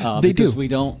fail. Because we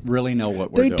don't really know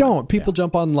what we're doing. They don't. People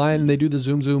jump online and they do the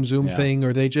Zoom thing,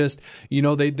 or they just,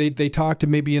 they talk to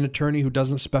maybe an attorney who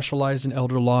doesn't specialize in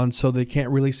elder law, and so they can't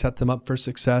really set them up for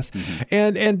success.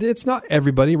 And it's not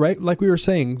everybody, right? Like we were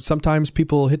saying, sometimes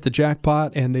people hit the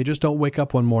jackpot and they just don't wake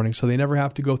up one morning, so they never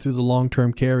have to go through the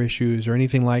long-term care issues or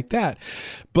anything like that.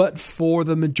 But for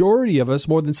the majority of us,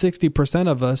 more than 60%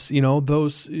 of us,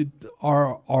 those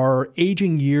our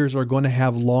aging years are going to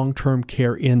have long-term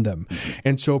care in them.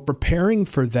 And so preparing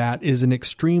for that is an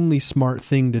extremely smart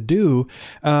thing to do.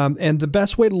 And the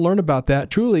best way to learn about that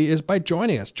truly is by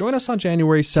joining us. Join us on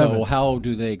January 7th. So how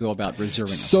do they go about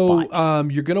reserving a spot? So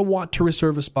you're going to want to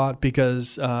reserve a spot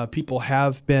because people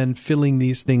have been filling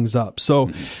these things up.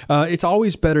 So it's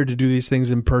always better to do these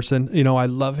things in person. I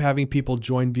love having people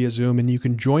join via Zoom, and you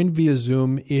can join via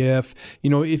Zoom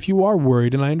if you are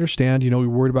worried. And I understand, we're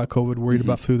worried about COVID, worried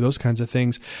about flu, those kinds of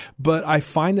things. But I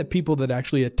find that people that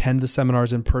actually attend the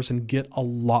seminars in person get a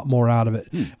lot more out of it.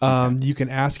 You can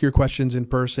ask your questions in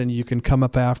person. You can come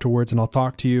up afterwards and I'll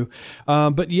talk to you.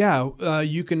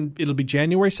 It'll be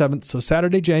January 7th. So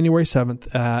Saturday, January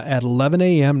 7th at 11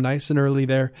 a.m., nice and early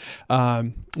there.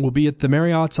 We'll be at the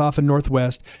Marriott's off in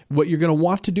Northwest. What you're going to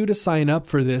want to do to sign up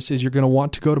for this is you're going to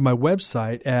want to go to my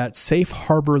website at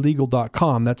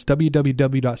safeharborlegal.com. That's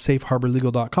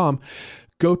www.safeharborlegal.com.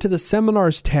 Go to the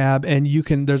seminars tab, and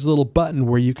there's a little button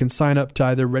where you can sign up to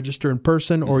either register in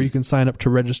person or you can sign up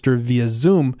to register via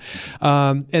Zoom.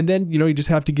 And then, you just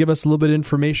have to give us a little bit of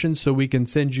information so we can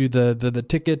send you the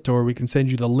ticket, or we can send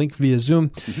you the link via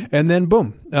Zoom. And then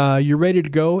boom, you're ready to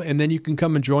go. And then you can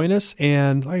come and join us.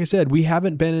 And like I said, we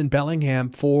haven't been in Bellingham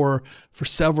for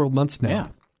several months now. Yeah.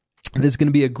 There's going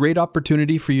to be a great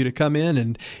opportunity for you to come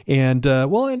in and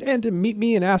to meet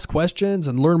me and ask questions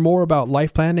and learn more about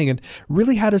life planning and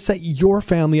really how to set your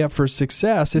family up for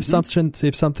success if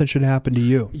something should happen to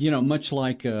you. Much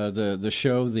like the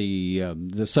show,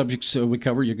 the subjects we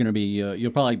cover, you're going to be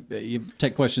you'll probably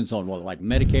take questions on like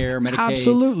Medicare, Medicaid,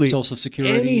 absolutely, Social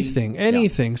Security,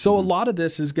 anything. So a lot of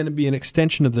this is going to be an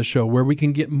extension of the show where we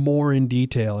can get more in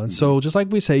detail. And so just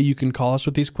like we say, you can call us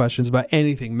with these questions about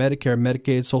anything: Medicare,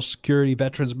 Medicaid, Social Security,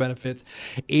 veterans benefits,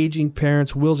 aging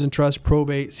parents, wills and trusts,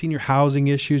 probate, senior housing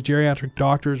issues, geriatric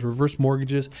doctors, reverse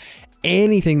mortgages,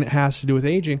 anything that has to do with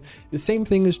aging. The same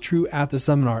thing is true at the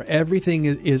seminar. Everything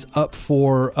is up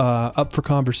for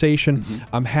conversation.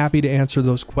 I'm happy to answer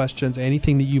those questions,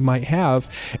 anything that you might have.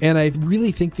 And I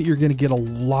really think that you're going to get a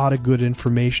lot of good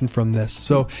information from this.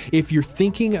 So if you're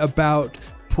thinking about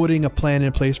putting a plan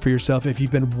in place for yourself, if you've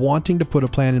been wanting to put a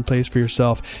plan in place for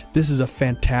yourself, this is a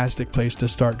fantastic place to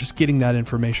start, just getting that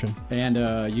information. And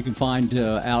you can find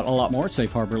out a lot more at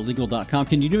safeharborlegal.com.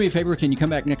 Can you do me a favor? Can you come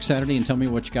back next Saturday and tell me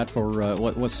what you got for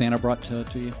what Santa brought to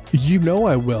you?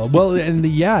 I will. Well, and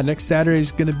next Saturday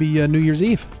is going to be New Year's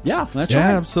Eve. Yeah, that's right.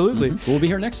 Yeah, absolutely. We'll be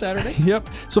here next Saturday. Yep.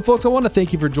 So, folks, I want to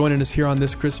thank you for joining us here on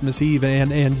this Christmas Eve.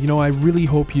 And I really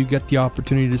hope you get the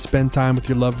opportunity to spend time with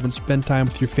your loved ones, spend time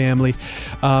with your family.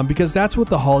 Because that's what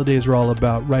the holidays are all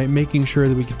about, right? Making sure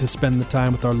that we get to spend the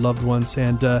time with our loved ones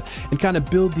and kind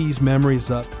of build these memories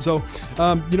up. So,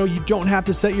 you don't have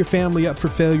to set your family up for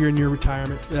failure in your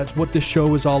retirement. That's what this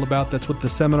show is all about. That's what the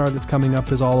seminar that's coming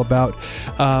up is all about.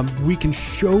 We can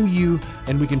show you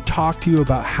and we can talk to you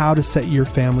about how to set your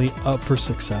family up for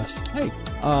success. Hey,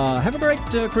 have a great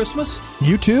Christmas.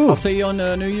 You too. I'll see you on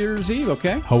New Year's Eve,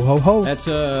 okay? Ho, ho, ho. That's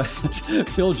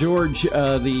Phil George,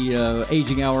 the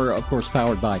Aging Hour, of course,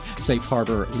 powered by Safe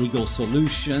Harbor Legal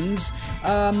Solutions.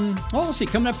 Let's see.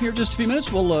 Coming up here in just a few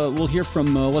minutes, we'll hear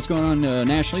from what's going on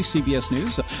nationally, CBS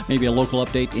News, maybe a local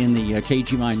update in the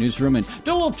KGMI newsroom, and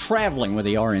do a little traveling with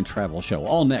the RN Travel Show.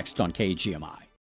 All next on KGMI.